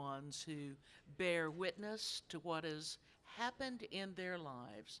are the ones who bear witness to what has happened in their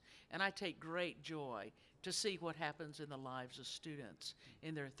lives. And I take great joy to see what happens in the lives of students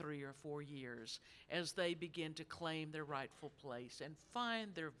in their 3 or 4 years as they begin to claim their rightful place and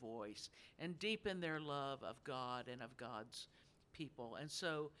find their voice and deepen their love of God and of God's people. And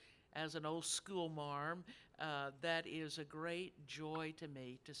so, as an old school marm, that is a great joy to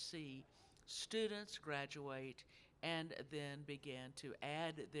me to see students graduate and then begin to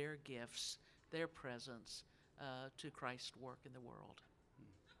add their gifts, their presence to Christ's work in the world.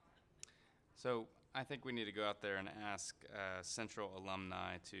 So I think we need to go out there and ask Central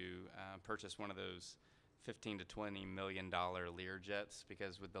alumni to purchase one of those $15 to $20 million Learjets,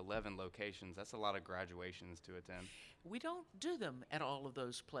 because with 11 locations, that's a lot of graduations to attend. We don't do them at all of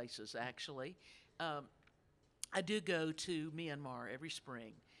those places, actually. I do go to Myanmar every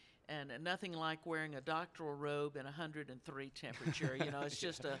spring, and nothing like wearing a doctoral robe in 103 temperature. You know, it's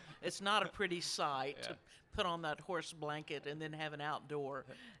just it's not a pretty sight to put on that horse blanket and then have an outdoor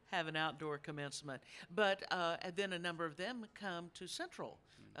commencement. But and then a number of them come to Central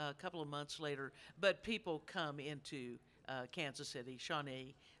a couple of months later. But people come into Kansas City,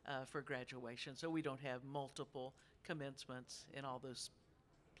 Shawnee, for graduation. So we don't have multiple commencements in all those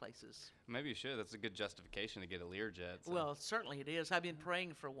places. Maybe you should. That's a good justification to get a Learjet. So. Well, certainly it is. I've been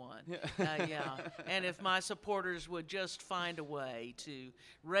praying for one. Yeah. And if my supporters would just find a way to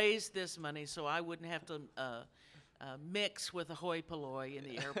raise this money so I wouldn't have to mix with the hoi polloi in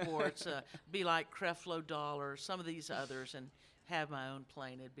the airports, be like Creflo Dollar, some of these others, and have my own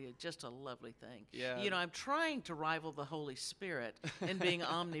plane. It'd be just a lovely thing. Yeah. You know, I'm trying to rival the Holy Spirit in being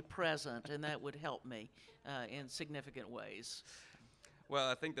omnipresent, and that would help me in significant ways. Well,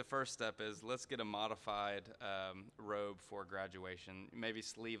 I think the first step is let's get a modified robe for graduation, maybe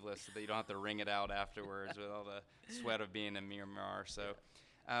sleeveless, so that you don't have to wring it out afterwards with all the sweat of being in Miramar. So,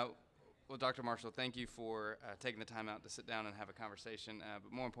 well, Dr. Marshall, thank you for taking the time out to sit down and have a conversation.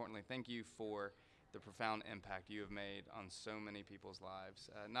 But more importantly, thank you for the profound impact you have made on so many people's lives,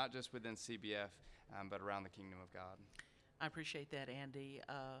 not just within CBF, but around the kingdom of God. I appreciate that, Andy.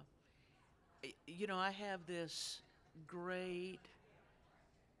 You know, I have this great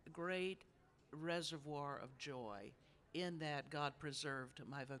reservoir of joy in that God preserved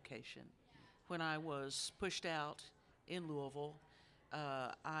my vocation. When I was pushed out in Louisville,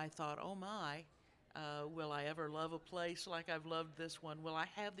 I thought, oh my, will I ever love a place like I've loved this one? Will I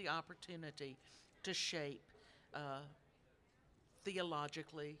have the opportunity to shape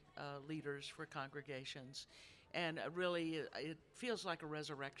theologically leaders for congregations? And really, it feels like a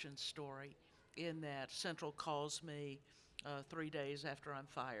resurrection story in that Central calls me 3 days after I'm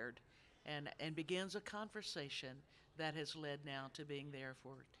fired and begins a conversation that has led now to being there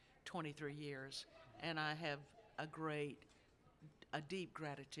for 23 years. And I have a deep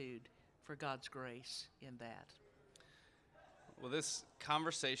gratitude for God's grace in that. Well, this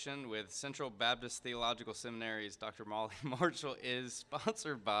conversation with Central Baptist Theological Seminary's Dr. Molly Marshall is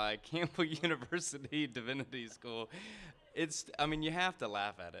sponsored by Campbell University Divinity School. You have to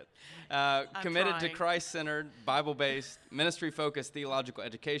laugh at it. Committed to trying. Christ-centered, Bible-based, ministry-focused theological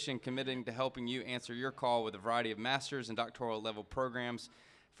education, committing to helping you answer your call with a variety of master's and doctoral level programs.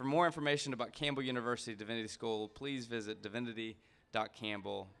 For more information about Campbell University Divinity School, please visit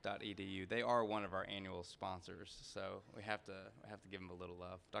divinity.campbell.edu. They are one of our annual sponsors, so we have to give them a little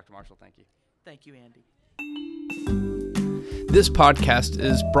love. Dr. Marshall, thank you. Thank you, Andy. This podcast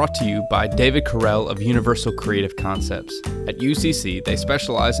is brought to you by David Carell of Universal Creative Concepts. At UCC, they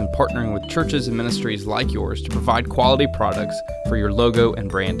specialize in partnering with churches and ministries like yours to provide quality products for your logo and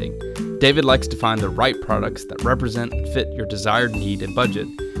branding. David likes to find the right products that represent and fit your desired need and budget.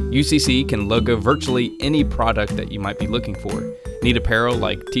 UCC can logo virtually any product that you might be looking for. Need apparel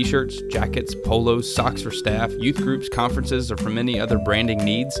like t-shirts, jackets, polos, socks for staff, youth groups, conferences, or for many other branding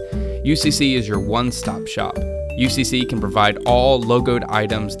needs? UCC is your one-stop shop. UCC can provide all logoed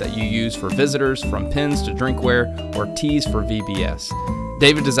items that you use for visitors, from pins to drinkware or tees for VBS.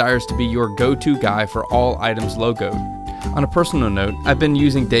 David desires to be your go-to guy for all items logoed. On a personal note, I've been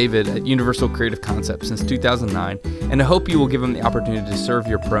using David at Universal Creative Concepts since 2009, and I hope you will give him the opportunity to serve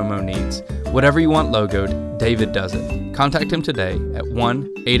your promo needs. Whatever you want logoed, David does it. Contact him today at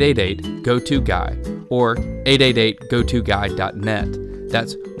 1-888-GO-TO-GUY or 888-GO-TO-GUY.net.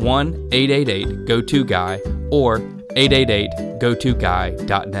 That's 1-888-GO-TO-GUY or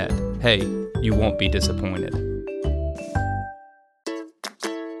 888-GO-TO-GUY.net. Hey, you won't be disappointed.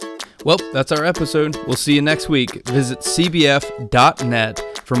 Well, that's our episode. We'll see you next week. Visit cbf.net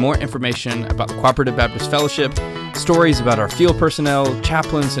for more information about the Cooperative Baptist Fellowship, stories about our field personnel,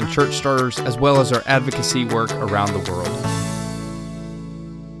 chaplains, and church starters, as well as our advocacy work around the world.